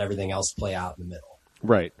other and let everything else play out in the middle.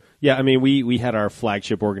 Right. Yeah, I mean, we had our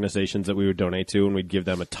flagship organizations that we would donate to, and we'd give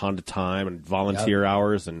them a ton of time and volunteer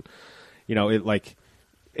hours, and you know,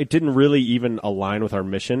 it didn't really even align with our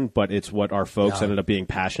mission, but it's what our folks ended up being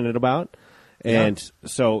passionate about, and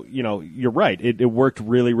so you know, you're right. It worked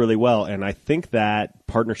really, really well, and I think that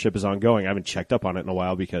partnership is ongoing. I haven't checked up on it in a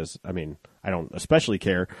while because, I mean, I don't especially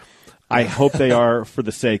care. I hope they are for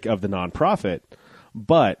the sake of the nonprofit,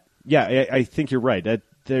 but yeah, I think you're right. That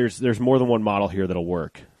there's more than one model here that'll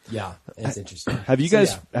work. Yeah, it's interesting. Have you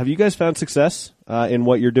guys found success in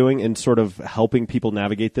what you're doing in sort of helping people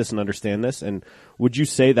navigate this and understand this? And would you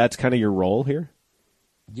say that's kind of your role here?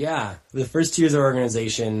 Yeah, the first 2 years of our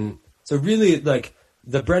organization. So really, like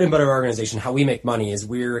the bread and butter of our organization, how we make money is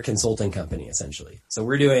we're a consulting company essentially. So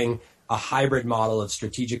we're doing a hybrid model of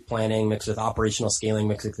strategic planning mixed with operational scaling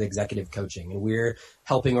mixed with executive coaching, and we're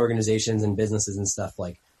helping organizations and businesses and stuff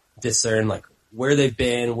like discern like where they've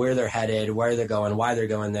been, where they're headed, where they're going, why they're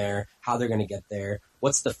going there, how they're going to get there,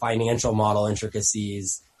 what's the financial model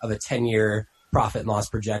intricacies of a 10-year profit and loss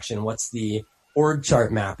projection, what's the org chart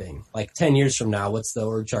mapping, like 10 years from now, what's the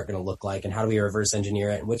org chart going to look like and how do we reverse engineer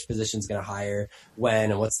it and which position's going to hire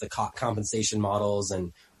when and what's the compensation models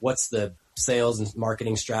and what's the sales and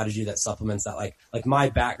marketing strategy that supplements that. Like my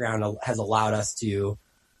background has allowed us to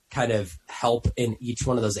kind of help in each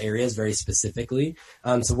one of those areas very specifically.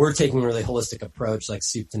 So we're taking a really holistic approach, like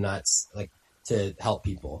soup to nuts, like to help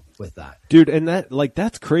people with that. Dude, and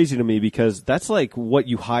that's crazy to me because that's like what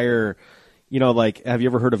you hire, you know, like, have you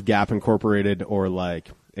ever heard of Gap Incorporated or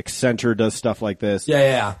like Accenture does stuff like this?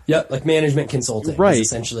 Yeah. Yep. Like management consulting. Right. Is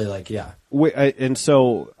essentially like, yeah. And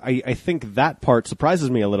so I think that part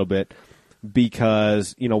surprises me a little bit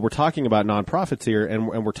because, you know, we're talking about nonprofits here and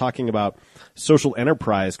we're talking about social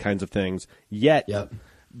enterprise kinds of things, yet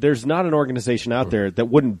there's not an organization out there that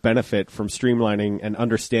wouldn't benefit from streamlining and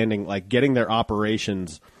understanding, like getting their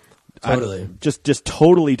operations just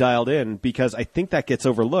totally dialed in, because I think that gets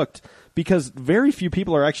overlooked because very few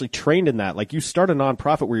people are actually trained in that. Like you start a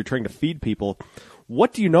nonprofit where you're trying to feed people.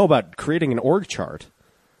 What do you know about creating an org chart?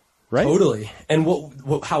 Right? Totally. And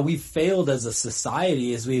how we've failed as a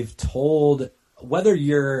society is we've told, whether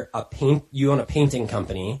you're you own a painting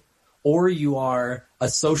company or you are a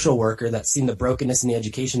social worker that's seen the brokenness in the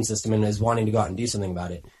education system and is wanting to go out and do something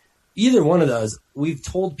about it. Either one of those, we've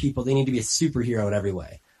told people they need to be a superhero in every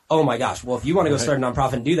way. Oh my gosh. Well, if you want to go start a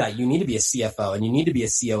nonprofit and do that, you need to be a CFO and you need to be a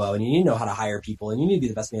COO and you need to know how to hire people and you need to be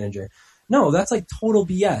the best manager. No, that's like total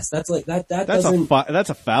BS. That's like that's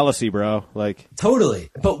a fallacy, bro. Like totally.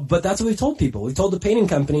 But that's what we've told people. We've told the painting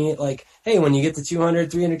company, like, hey, when you get to 200,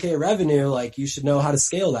 300K revenue, like you should know how to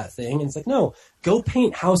scale that thing. And it's like, no, go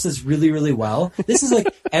paint houses really, really well. This is like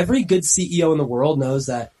every good CEO in the world knows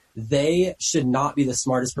that they should not be the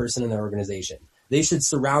smartest person in their organization. They should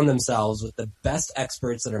surround themselves with the best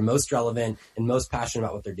experts that are most relevant and most passionate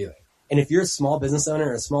about what they're doing. And if you're a small business owner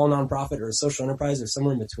or a small nonprofit or a social enterprise or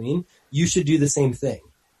somewhere in between, you should do the same thing.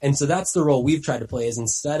 And so that's the role we've tried to play, is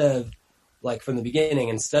instead of, like from the beginning,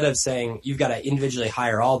 instead of saying you've got to individually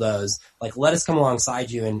hire all those, like let us come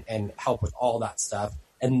alongside you and help with all that stuff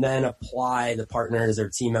and then apply the partners or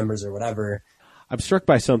team members or whatever. I'm struck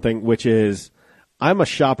by something, which is I'm a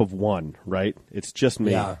shop of one, right? It's just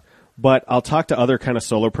me. Yeah. But I'll talk to other kind of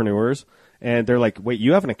solopreneurs, and they're like, wait,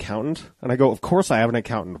 you have an accountant? And I go, of course I have an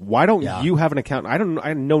accountant. Why don't you have an accountant?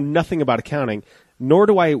 I know nothing about accounting, nor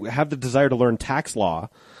do I have the desire to learn tax law.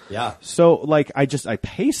 Yeah. So, like, I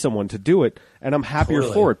pay someone to do it, and I'm happier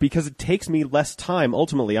for it because it takes me less time,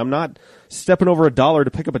 ultimately. I'm not stepping over $1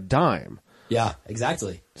 to pick up a dime. Yeah,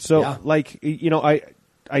 exactly. So, like, you know,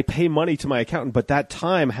 I pay money to my accountant, but that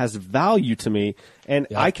time has value to me, and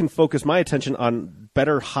I can focus my attention on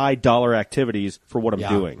better high-dollar activities for what I'm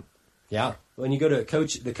doing. Yeah. When you go to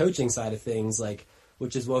the coaching side of things, like,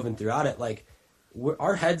 which is woven throughout it, like,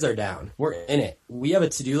 our heads are down. We're in it. We have a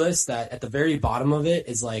to-do list that at the very bottom of it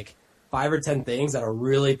is like 5 or 10 things that'll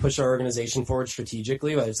really push our organization forward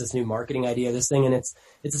strategically, whether it's this new marketing idea, this thing, and it's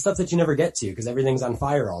the stuff that you never get to because everything's on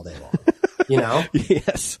fire all day long. You know?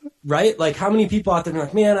 Yes. Right? Like, how many people out there are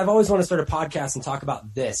like, man, I've always wanted to start a podcast and talk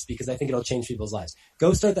about this because I think it'll change people's lives.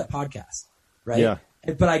 Go start that podcast. Right? Yeah.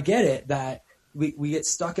 But I get it that we get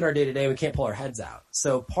stuck in our day-to-day and we can't pull our heads out.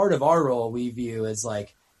 So part of our role we view as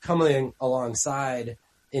like coming alongside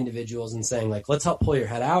individuals and saying like, let's help pull your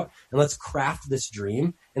head out and let's craft this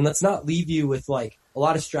dream. And let's not leave you with like a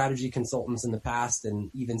lot of strategy consultants in the past. And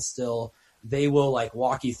even still, they will like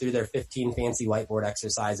walk you through their 15 fancy whiteboard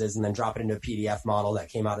exercises and then drop it into a PDF model that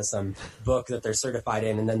came out of some book that they're certified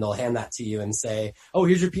in. And then they'll hand that to you and say, oh,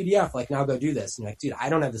 here's your PDF. Like, now go do this. And you're like, dude, I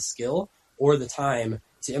don't have the skill or the time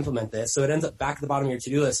to implement this. So it ends up back at the bottom of your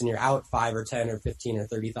to-do list and you're out $5 or $10 or $15 or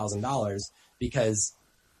 $30,000 because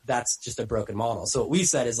that's just a broken model. So what we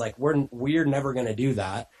said is like, we're never going to do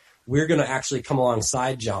that. We're going to actually come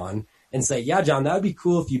alongside John and say, yeah, John, that would be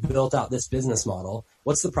cool if you built out this business model.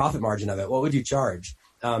 What's the profit margin of it? What would you charge?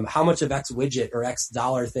 How much of X widget or X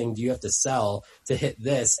dollar thing do you have to sell to hit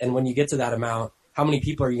this? And when you get to that amount, how many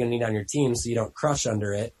people are you going to need on your team so you don't crush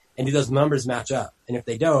under it? And do those numbers match up? And if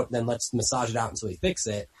they don't, then let's massage it out until we fix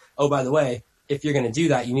it. Oh, by the way, if you're going to do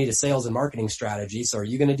that, you need a sales and marketing strategy. So are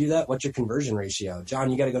you going to do that? What's your conversion ratio?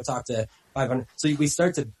 John, you got to go talk to 500. So we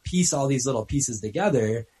start to piece all these little pieces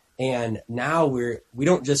together. And now we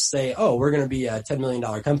don't just say, oh, we're going to be a $10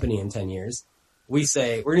 million company in 10 years. We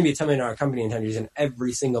say we're going to be a $10 million company in 10 years, and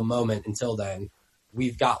every single moment until then,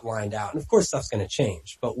 we've got lined out. And of course, stuff's going to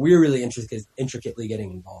change, but we're really intricately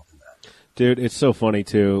getting involved in that. Dude, it's so funny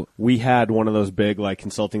too. We had one of those big like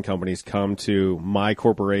consulting companies come to my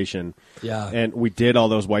corporation. Yeah. And we did all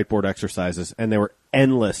those whiteboard exercises and they were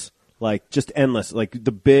endless. Like just endless. Like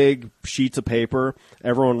the big sheets of paper,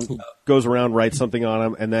 everyone goes around, writes something on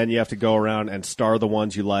them, and then you have to go around and star the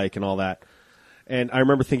ones you like and all that. And I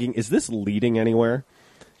remember thinking, is this leading anywhere?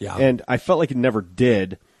 Yeah. And I felt like it never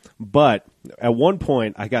did. But at one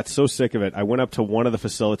point, I got so sick of it, I went up to one of the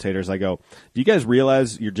facilitators. I go, do you guys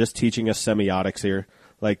realize you're just teaching us semiotics here?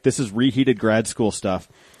 Like, this is reheated grad school stuff.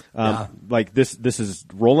 Like, this is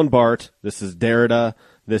Roland Barthes, this is Derrida,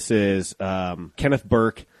 this is Kenneth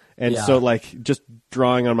Burke. And so, like, just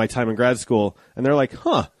drawing on my time in grad school. And they're like,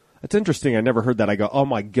 huh, that's interesting. I never heard that. I go, oh,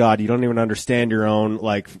 my God, you don't even understand your own,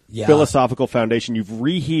 like, philosophical foundation. You've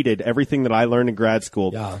reheated everything that I learned in grad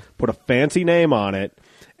school, put a fancy name on it,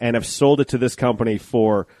 and have sold it to this company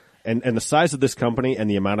for, and the size of this company and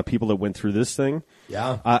the amount of people that went through this thing,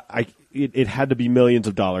 it had to be millions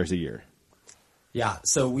of dollars a year. Yeah,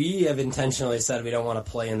 so we have intentionally said we don't want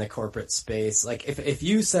to play in the corporate space. Like, if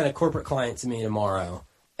you sent a corporate client to me tomorrow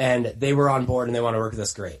and they were on board and they want to work with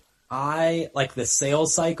us, great. I like the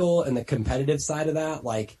sales cycle and the competitive side of that.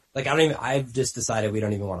 Like I've just decided we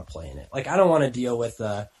don't even want to play in it. Like, I don't want to deal with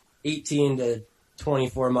the 18 to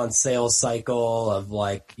 24-month sales cycle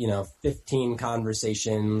of 15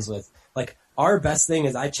 conversations with like our best thing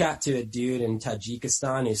is I chat to a dude in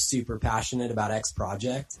Tajikistan who's super passionate about X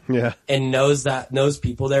project and knows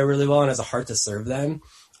people there really well and has a heart to serve them.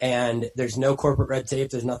 And there's no corporate red tape.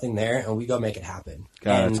 There's nothing there. And we go make it happen.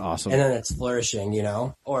 God, that's awesome. And then it's flourishing,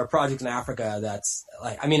 or a project in Africa that's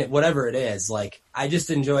whatever it is, like, I just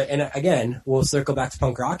enjoy. And again, we'll circle back to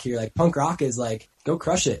punk rock here. Like, punk rock is like, go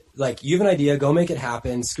crush it. Like, you have an idea, go make it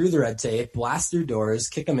happen, screw the red tape, blast through doors,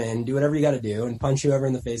 kick them in, do whatever you got to do, and punch whoever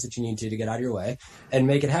in the face that you need to get out of your way and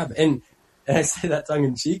make it happen. And I say that tongue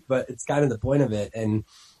in cheek, but it's kind of the point of it. And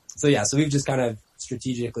so we've just kind of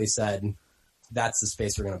strategically said, that's the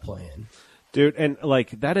space we're going to play in. Dude, and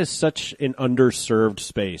like that is such an underserved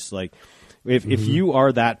space. Like if you are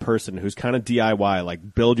that person who's kind of DIY,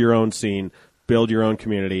 like build your own scene, build your own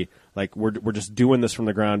community, like we're just doing this from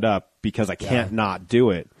the ground up because I can't not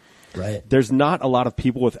do it. Right. There's not a lot of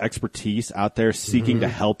people with expertise out there seeking to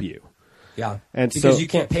help you. Yeah. And because you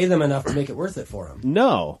can't pay them enough to make it worth it for them.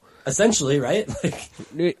 No. Essentially, right?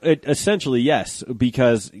 Essentially, yes,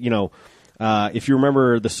 because, if you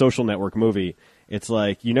remember the Social Network movie, It's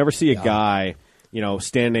like you never see a guy,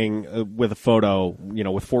 standing with a photo,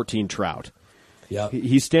 with 14 trout. Yeah.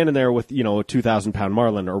 He's standing there with, a 2,000-pound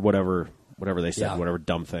marlin or whatever they said, whatever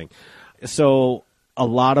dumb thing. So a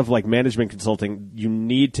lot of like management consulting, you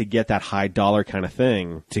need to get that high dollar kind of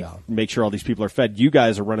thing to make sure all these people are fed. You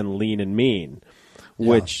guys are running lean and mean,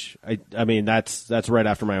 which I mean, that's right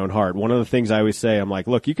after my own heart. One of the things I always say, I'm like,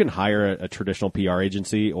 look, you can hire a traditional PR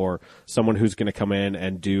agency or someone who's going to come in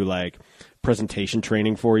and do like presentation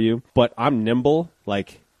training for you, but I'm nimble.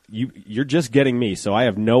 Like you're just getting me. So I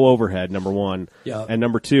have no overhead, number one. Yeah. And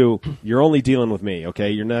number two, you're only dealing with me. Okay.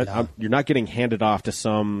 You're not getting handed off to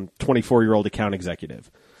some 24-year-old account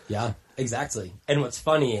executive. Yeah, exactly. And what's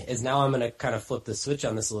funny is now I'm going to kind of flip the switch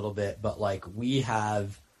on this a little bit, but like we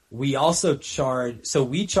also charge, so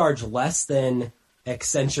we charge less than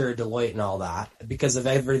Accenture, Deloitte and all that because of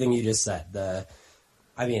everything you just said.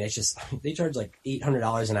 It's just, they charge like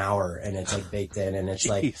 $800 an hour and it's like baked in and it's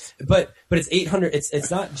like, but it's 800,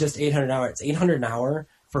 it's not just 800 an hour, it's 800 an hour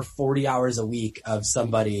for 40 hours a week of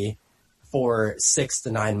somebody for 6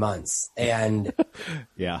 to 9 months. And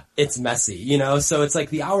it's messy, so it's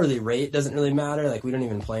like the hourly rate doesn't really matter. Like we don't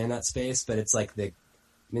even play in that space, but it's like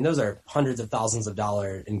those are hundreds of thousands of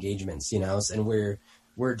dollar engagements, and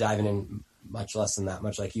we're diving in much less than that,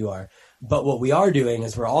 much like you are. But what we are doing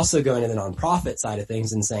is we're also going to the nonprofit side of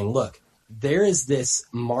things and saying, look, there is this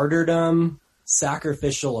martyrdom,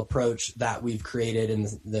 sacrificial approach that we've created in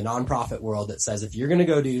the nonprofit world that says if you're going to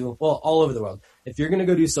go do, all over the world, if you're going to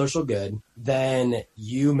go do social good, then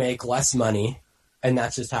you make less money, and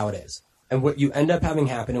that's just how it is. And what you end up having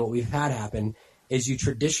happen and what we've had happen is you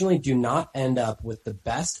traditionally do not end up with the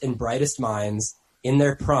best and brightest minds in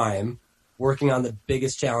their prime working on the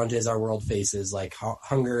biggest challenges our world faces, like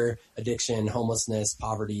hunger, addiction, homelessness,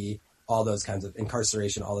 poverty, all those kinds of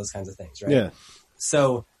incarceration, all those kinds of things, right? Yeah.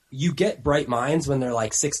 So you get bright minds when they're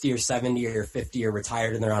like 60 or 70 or 50 or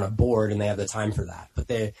retired and they're on a board and they have the time for that.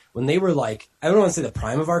 But when they were like, I don't want to say the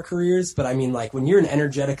prime of our careers, but I mean like when you're an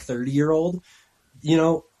energetic 30-year-old,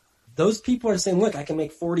 those people are saying, look, I can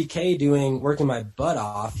make 40K working my butt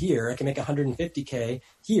off here. I can make 150K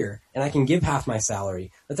here, and I can give half my salary.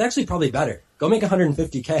 That's actually probably better. Go make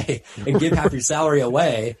 150K and give half your salary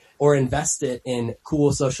away or invest it in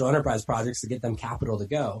cool social enterprise projects to get them capital to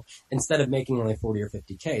go instead of making only 40 or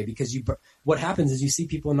 50K. Because what happens is you see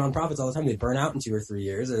people in nonprofits all the time. They burn out in 2 or 3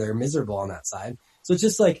 years or they're miserable on that side. So it's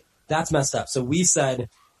just like, that's messed up. So we said,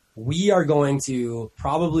 we are going to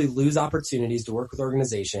probably lose opportunities to work with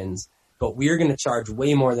organizations, but we are going to charge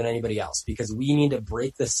way more than anybody else because we need to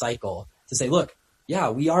break this cycle to say, look, yeah,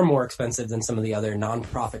 we are more expensive than some of the other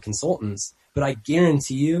nonprofit consultants, but I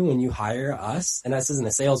guarantee you when you hire us, and this isn't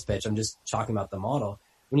a sales pitch, I'm just talking about the model.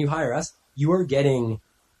 When you hire us, you are getting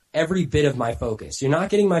every bit of my focus. You're not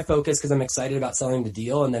getting my focus because I'm excited about selling the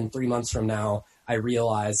deal, and then 3 months from now, I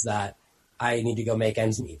realize that I need to go make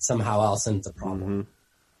ends meet somehow else, and it's a problem. Mm-hmm.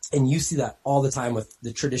 And you see that all the time with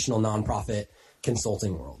the traditional nonprofit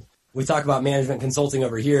consulting world. We talk about management consulting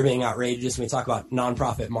over here being outrageous. We talk about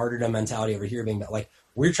nonprofit martyrdom mentality over here being like,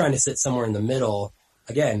 we're trying to sit somewhere in the middle,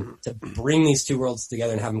 again, to bring these two worlds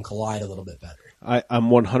together and have them collide a little bit better. I'm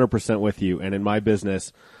 100% with you. And in my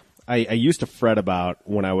business, I used to fret about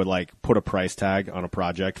when I would like put a price tag on a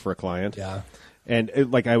project for a client. Yeah. And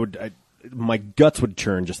my guts would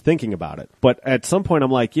churn just thinking about it. But at some point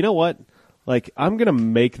I'm like, you know what? Like, I'm going to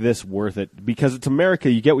make this worth it because it's America.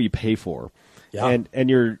 You get what you pay for. Yeah. And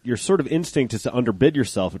your sort of instinct is to underbid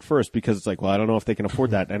yourself at first because it's like, well, I don't know if they can afford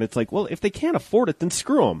that. And it's like, well, if they can't afford it, then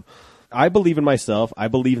screw them. I believe in myself. I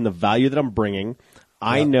believe in the value that I'm bringing.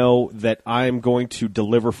 I know that I'm going to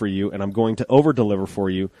deliver for you and I'm going to over deliver for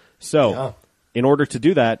you. So in order to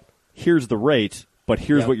do that, here's the rate, but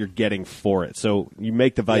here's what you're getting for it. So you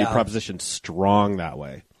make the value proposition strong that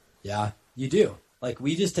way. Yeah, you do. Like,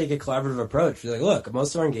 we just take a collaborative approach. We're like, look,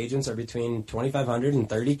 most of our engagements are between 2,500 and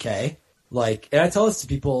 30K. Like, and I tell this to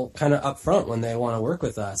people kind of up front when they want to work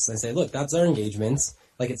with us. I say, look, that's our engagements.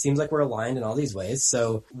 Like, it seems like we're aligned in all these ways.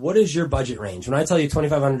 So what is your budget range? When I tell you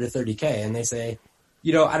 2,500 to 30K and they say,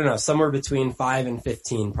 I don't know, somewhere between 5 and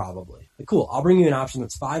 15 probably. Like, cool. I'll bring you an option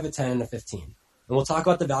that's 5, a 10, and a 15. And we'll talk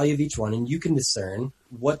about the value of each one and you can discern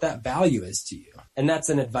what that value is to you. And that's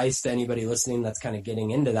an advice to anybody listening that's kind of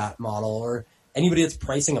getting into that model or anybody that's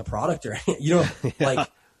pricing a product or,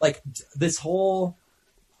 like this whole,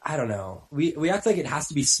 I don't know. We act like it has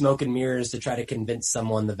to be smoke and mirrors to try to convince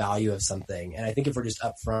someone the value of something. And I think if we're just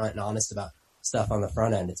upfront and honest about stuff on the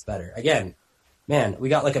front end, it's better. Again, man, we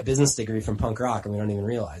got like a business degree from punk rock and we don't even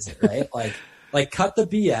realize it, right? like cut the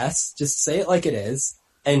BS, just say it like it is.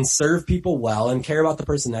 and serve people well and care about the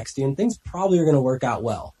person next to you, and things probably are going to work out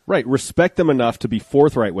well. Right. Respect them enough to be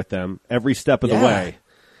forthright with them every step of the way.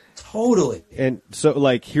 Totally. And so,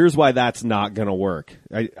 like, here's why that's not going to work.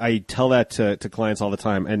 I tell that to clients all the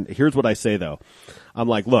time. And here's what I say, though. I'm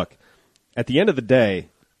like, look, at the end of the day,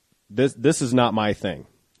 this is not my thing.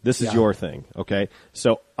 This is your thing, okay?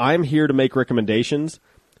 So I'm here to make recommendations.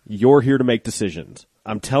 You're here to make decisions.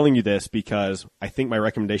 I'm telling you this because I think my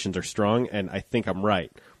recommendations are strong and I think I'm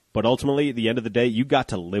right. But ultimately, at the end of the day, you got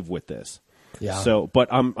to live with this. Yeah. So, but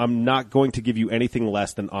I'm not going to give you anything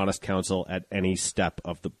less than honest counsel at any step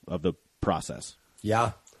of the process.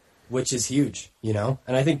 Yeah, which is huge, you know.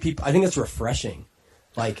 And I think it's refreshing.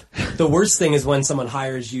 Like the worst thing is when someone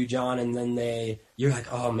hires you, John, and then you're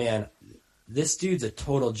like, oh man, this dude's a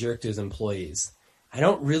total jerk to his employees. I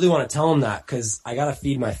don't really want to tell him that because I got to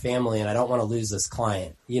feed my family and I don't want to lose this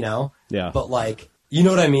client, you know? Yeah. But like, you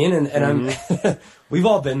know what I mean? And I'm, we've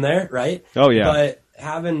all been there, right? Oh yeah. But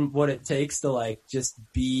having what it takes to like just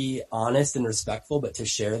be honest and respectful, but to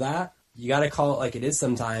share that, you got to call it like it is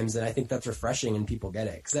sometimes. And I think that's refreshing and people get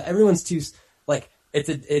it. Cause everyone's too, like,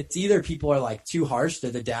 it's either people are like too harsh.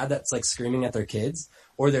 They're the dad that's like screaming at their kids,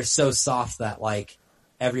 or they're so soft that like,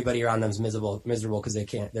 everybody around them is miserable because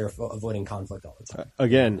they're avoiding conflict all the time.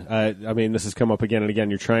 Again, I mean, this has come up again and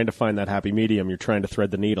again. You're trying to find that happy medium. You're trying to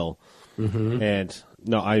thread the needle. Mm-hmm. And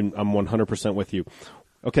no, I'm 100% with you.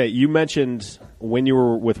 Okay. You mentioned when you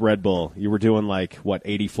were with Red Bull, you were doing like what,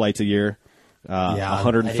 80 flights a year,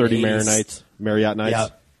 130 Marriott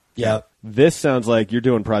nights. Yep. This sounds like you're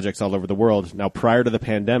doing projects all over the world. Now, prior to the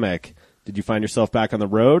pandemic, did you find yourself back on the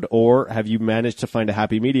road, or have you managed to find a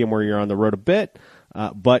happy medium where you're on the road a bit,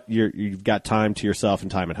 but you've got time to yourself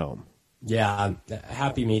and time at home? Yeah,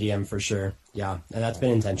 happy medium for sure. Yeah, and that's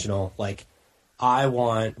been intentional. Like, we have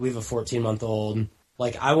a 14-month-old.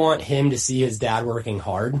 Like, I want him to see his dad working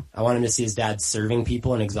hard. I want him to see his dad serving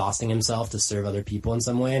people and exhausting himself to serve other people in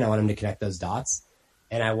some way, and I want him to connect those dots.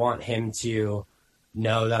 And I want him to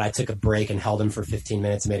know that I took a break and held him for 15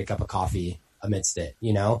 minutes and made a cup of coffee amidst it,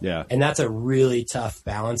 you know? Yeah. And that's a really tough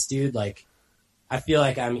balance, dude. Like, I feel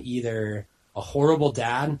like I'm either a horrible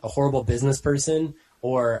dad, a horrible business person,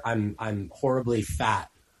 or I'm horribly fat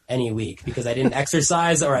any week because I didn't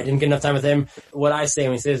exercise or I didn't get enough time with him. What I say,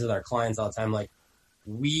 and we say this with our clients all the time, like,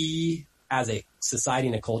 we as a society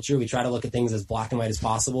and a culture, we try to look at things as black and white as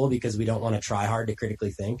possible because we don't want to try hard to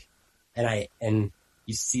critically think. And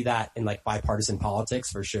you see that in like bipartisan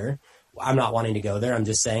politics for sure. I'm not wanting to go there. I'm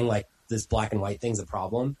just saying like, this black and white thing's a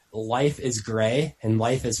problem. Life is gray and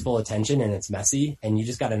life is full of tension and it's messy and you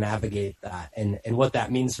just got to navigate that. And what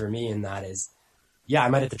that means for me in that is, yeah, I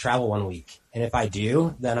might have to travel 1 week. And if I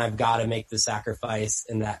do, then I've got to make the sacrifice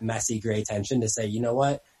in that messy gray tension to say, you know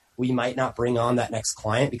what, we might not bring on that next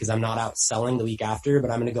client because I'm not out selling the week after,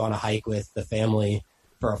 but I'm going to go on a hike with the family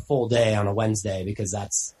for a full day on a Wednesday because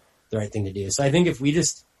that's the right thing to do. So I think if we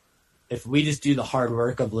just do the hard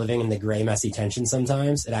work of living in the gray, messy tension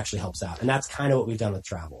sometimes, it actually helps out. And that's kind of what we've done with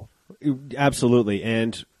travel. Absolutely.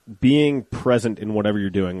 And being present in whatever you're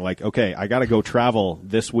doing, like, okay, I got to go travel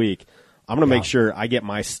this week. I'm going to make sure I get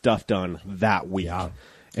my stuff done that week. Yeah.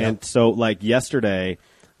 And so like yesterday,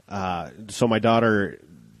 so my daughter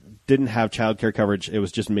didn't have childcare coverage. It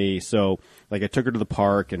was just me. So like I took her to the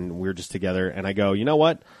park and we were just together and I go, you know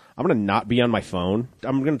what? I'm going to not be on my phone.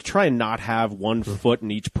 I'm going to try and not have 1 foot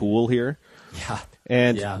in each pool here. Yeah.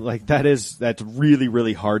 And like that's really,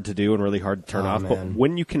 really hard to do and really hard to turn off. Man. But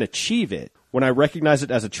when you can achieve it, when I recognize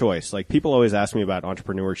it as a choice, like people always ask me about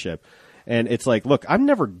entrepreneurship and it's like, look, I'm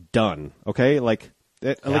never done. Okay. Like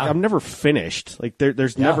I'm never finished. Like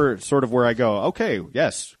there's never sort of where I go, okay,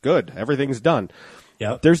 yes, good. Everything's done.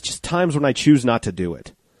 Yep. There's just times when I choose not to do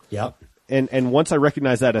it. Yep. And once I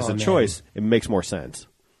recognize that as a choice, it makes more sense.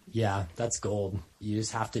 Yeah, that's gold. You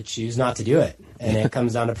just have to choose not to do it. And it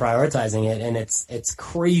comes down to prioritizing it. And it's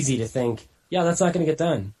crazy to think, yeah, that's not going to get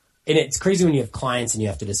done. And it's crazy when you have clients and you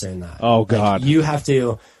have to discern that. Oh, God. Like, you have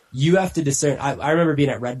to discern. I remember being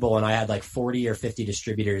at Red Bull and I had like 40 or 50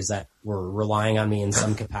 distributors that were relying on me in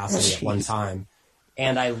some capacity at one time.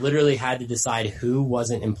 And I literally had to decide who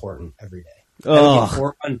wasn't important every day. I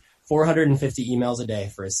would get 450 emails a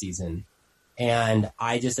day for a season. And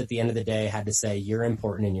I just, at the end of the day, had to say, you're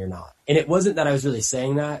important and you're not. And it wasn't that I was really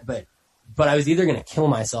saying that, but I was either going to kill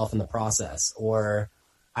myself in the process or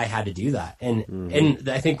I had to do that. And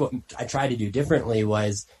I think what I tried to do differently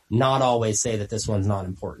was not always say that this one's not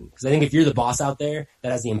important. Because I think if you're the boss out there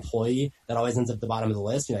that has the employee that always ends up at the bottom of the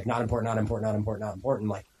list, you're like, not important, not important, not important, not important.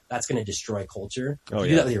 Like, that's going to destroy culture. If you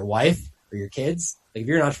do that with your wife or your kids, like if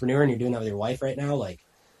you're an entrepreneur and you're doing that with your wife right now, like,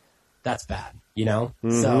 that's bad, you know?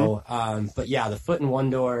 So, but yeah, the foot in one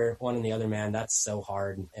door, one in the other, man, that's so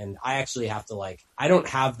hard. And I actually have to I don't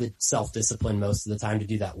have the self-discipline most of the time to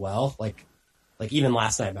do that well. Like even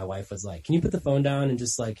last night, my wife was like, can you put the phone down and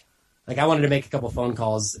just like I wanted to make a couple phone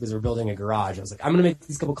calls because we're building a garage. I was like, I'm going to make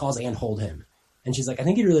these couple calls and hold him. And she's like, I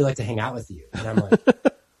think he'd really like to hang out with you. And I'm like,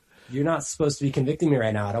 you're not supposed to be convicting me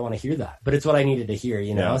right now. I don't want to hear that. But it's what I needed to hear,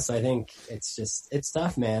 you know? Yeah. So I think it's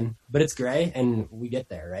tough, man. But it's great, and we get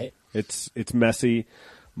there, right? It's messy,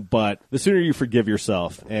 but the sooner you forgive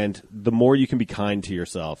yourself and the more you can be kind to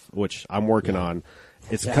yourself, which I'm working on,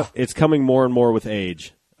 it's coming more and more with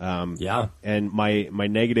age. And my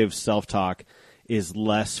negative self-talk is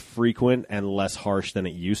less frequent and less harsh than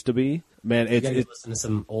it used to be. Man, you gotta listen to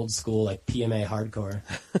some old school PMA hardcore.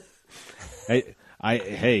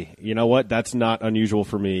 Hey, you know what? That's not unusual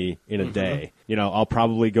for me in a day. You know, I'll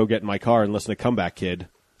probably go get in my car and listen to Comeback Kid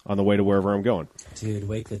on the way to wherever I'm going. Dude,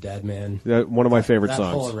 Wake the Dead, man. One of my favorite songs.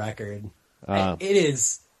 That whole record. It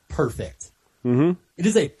is perfect. Mm-hmm. It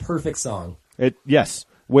is a perfect song. Yes,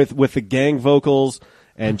 with the gang vocals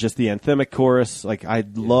and just the anthemic chorus. I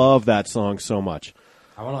love that song so much.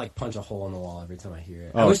 I want to punch a hole in the wall every time I hear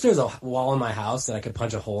it. I wish there was a wall in my house that I could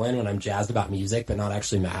punch a hole in when I'm jazzed about music, but not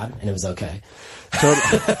actually mad, and it was okay.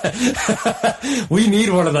 We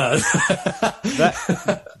need one of those.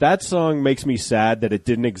 That song makes me sad that it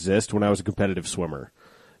didn't exist when I was a competitive swimmer,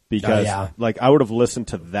 because I would have listened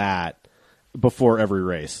to that before every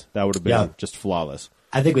race. That would have been just flawless.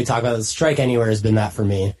 I think we talk about this. Strike Anywhere has been that for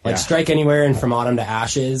me. Strike Anywhere and From Autumn to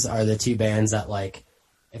Ashes are the two bands that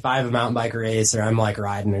if I have a mountain bike race or I'm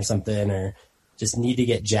riding or something or just need to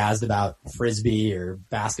get jazzed about Frisbee or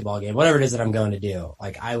basketball game, whatever it is that I'm going to do,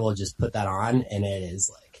 I will just put that on, and it is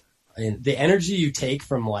the energy you take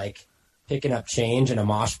from picking up change in a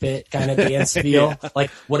mosh pit kind of dance feel,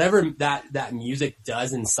 whatever that music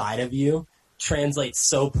does inside of you translates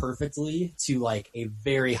so perfectly to a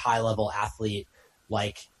very high level athlete,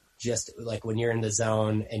 just when you're in the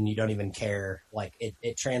zone and you don't even care,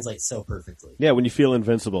 it translates so perfectly. Yeah, when you feel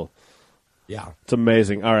invincible. Yeah. It's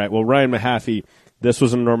amazing. All right, well, Ryan Mahaffey, this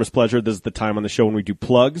was an enormous pleasure. This is the time on the show when we do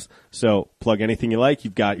plugs. So plug anything you like.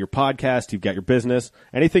 You've got your podcast, you've got your business,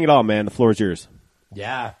 anything at all, man. The floor is yours.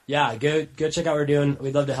 Yeah. Go check out what we're doing.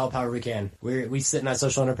 We'd love to help however we can. We sit in that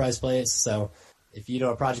social enterprise place, so if you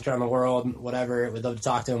know a project around the world, whatever, we'd love to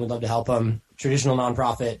talk to them. We'd love to help them. Traditional,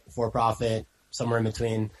 nonprofit, for-profit, somewhere in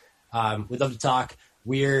between. We'd love to talk.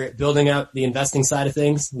 We're building up the investing side of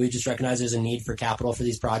things. We just recognize there's a need for capital for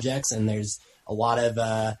these projects, and there's a lot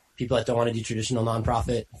of people that don't want to do traditional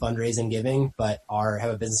nonprofit fundraising giving, but have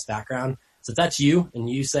a business background. So if that's you, and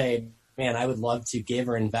you say, man, I would love to give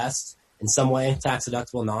or invest in some way, tax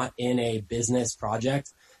deductible, not in a business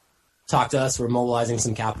project, talk to us. We're mobilizing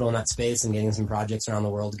some capital in that space and getting some projects around the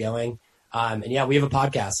world going. And we have a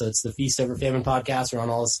podcast. So it's the Feast Over Famine podcast. We're on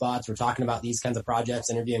all the spots. We're talking about these kinds of projects,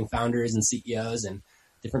 interviewing founders and CEOs and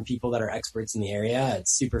different people that are experts in the area.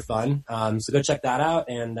 It's super fun. So go check that out.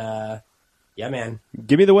 And man.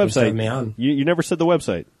 Give me the website. Me on. You never said the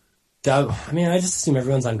website. I just assume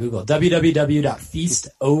everyone's on Google.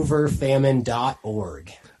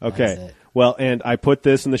 www.feastoverfamine.org. Okay. Well, and I put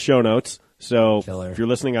this in the show notes. So if you're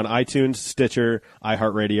listening on iTunes, Stitcher,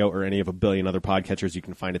 iHeartRadio, or any of a billion other podcatchers, you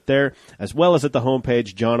can find it there, as well as at the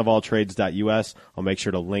homepage, johnofalltrades.us. I'll make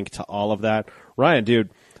sure to link to all of that. Ryan, dude,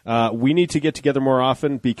 we need to get together more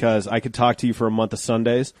often because I could talk to you for a month of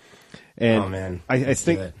Sundays. And man, I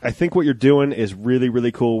think what you're doing is really,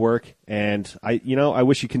 really cool work, and I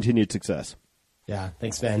wish you continued success. Yeah,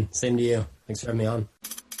 thanks, Ben. Same to you. Thanks for having me on.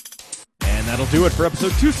 And that'll do it for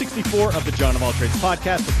episode 264 of the John of All Trades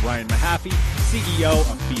podcast with Ryan Mahaffey, CEO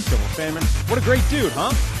of Feast Over Famine. What a great dude, huh?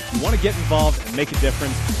 If you want to get involved and make a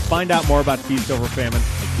difference, find out more about Feast Over Famine.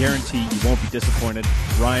 I guarantee you won't be disappointed.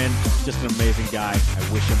 Ryan, just an amazing guy. I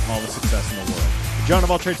wish him all the success in the world. The John of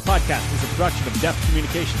All Trades podcast is a production of Deft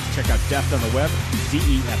Communications. Check out Deft on the web,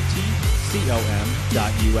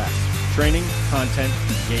 DEFTCOM.us. Training, content,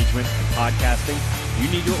 engagement, and podcasting. You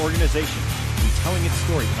need your organization telling its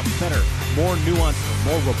story in a better, more nuanced, or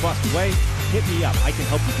more robust way, hit me up. I can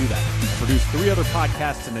help you do that. I produce 3 other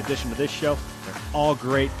podcasts in addition to this show. They're all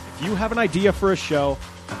great. If you have an idea for a show,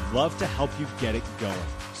 I'd love to help you get it going.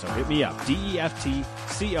 So hit me up,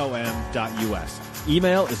 DEFTCOM.us.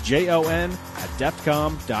 Email is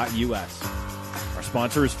jon@deftcom.us. Our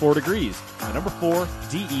sponsor is 4 Degrees, the number 4,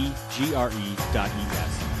 DEGRE.es.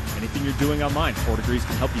 Anything you're doing online, 4 Degrees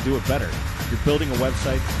can help you do it better. If you're building a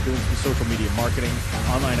website, doing some social media marketing,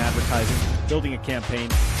 online advertising, building a campaign,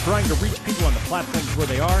 trying to reach people on the platforms where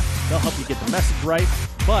they are, they'll help you get the message right,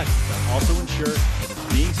 but they'll also ensure that it's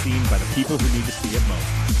being seen by the people who need to see it most.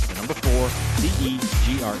 The number 4,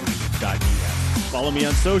 CEGRE.ES. Follow me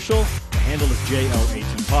on social. The handle is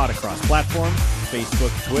JOATpod across platforms,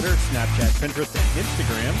 Facebook, Twitter, Snapchat, Pinterest, and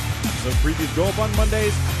Instagram. Episode previews go up on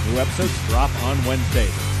Mondays. New episodes drop on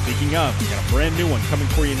Wednesdays. Speaking of, we got a brand new one coming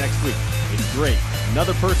for you next week. It's great.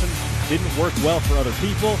 Another person who didn't work well for other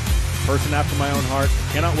people. Person after my own heart.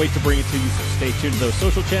 I cannot wait to bring it to you, so stay tuned to those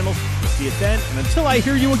social channels. We'll see it then, and until I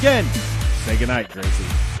hear you again, say goodnight, Gracie.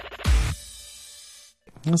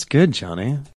 That's good, Johnny.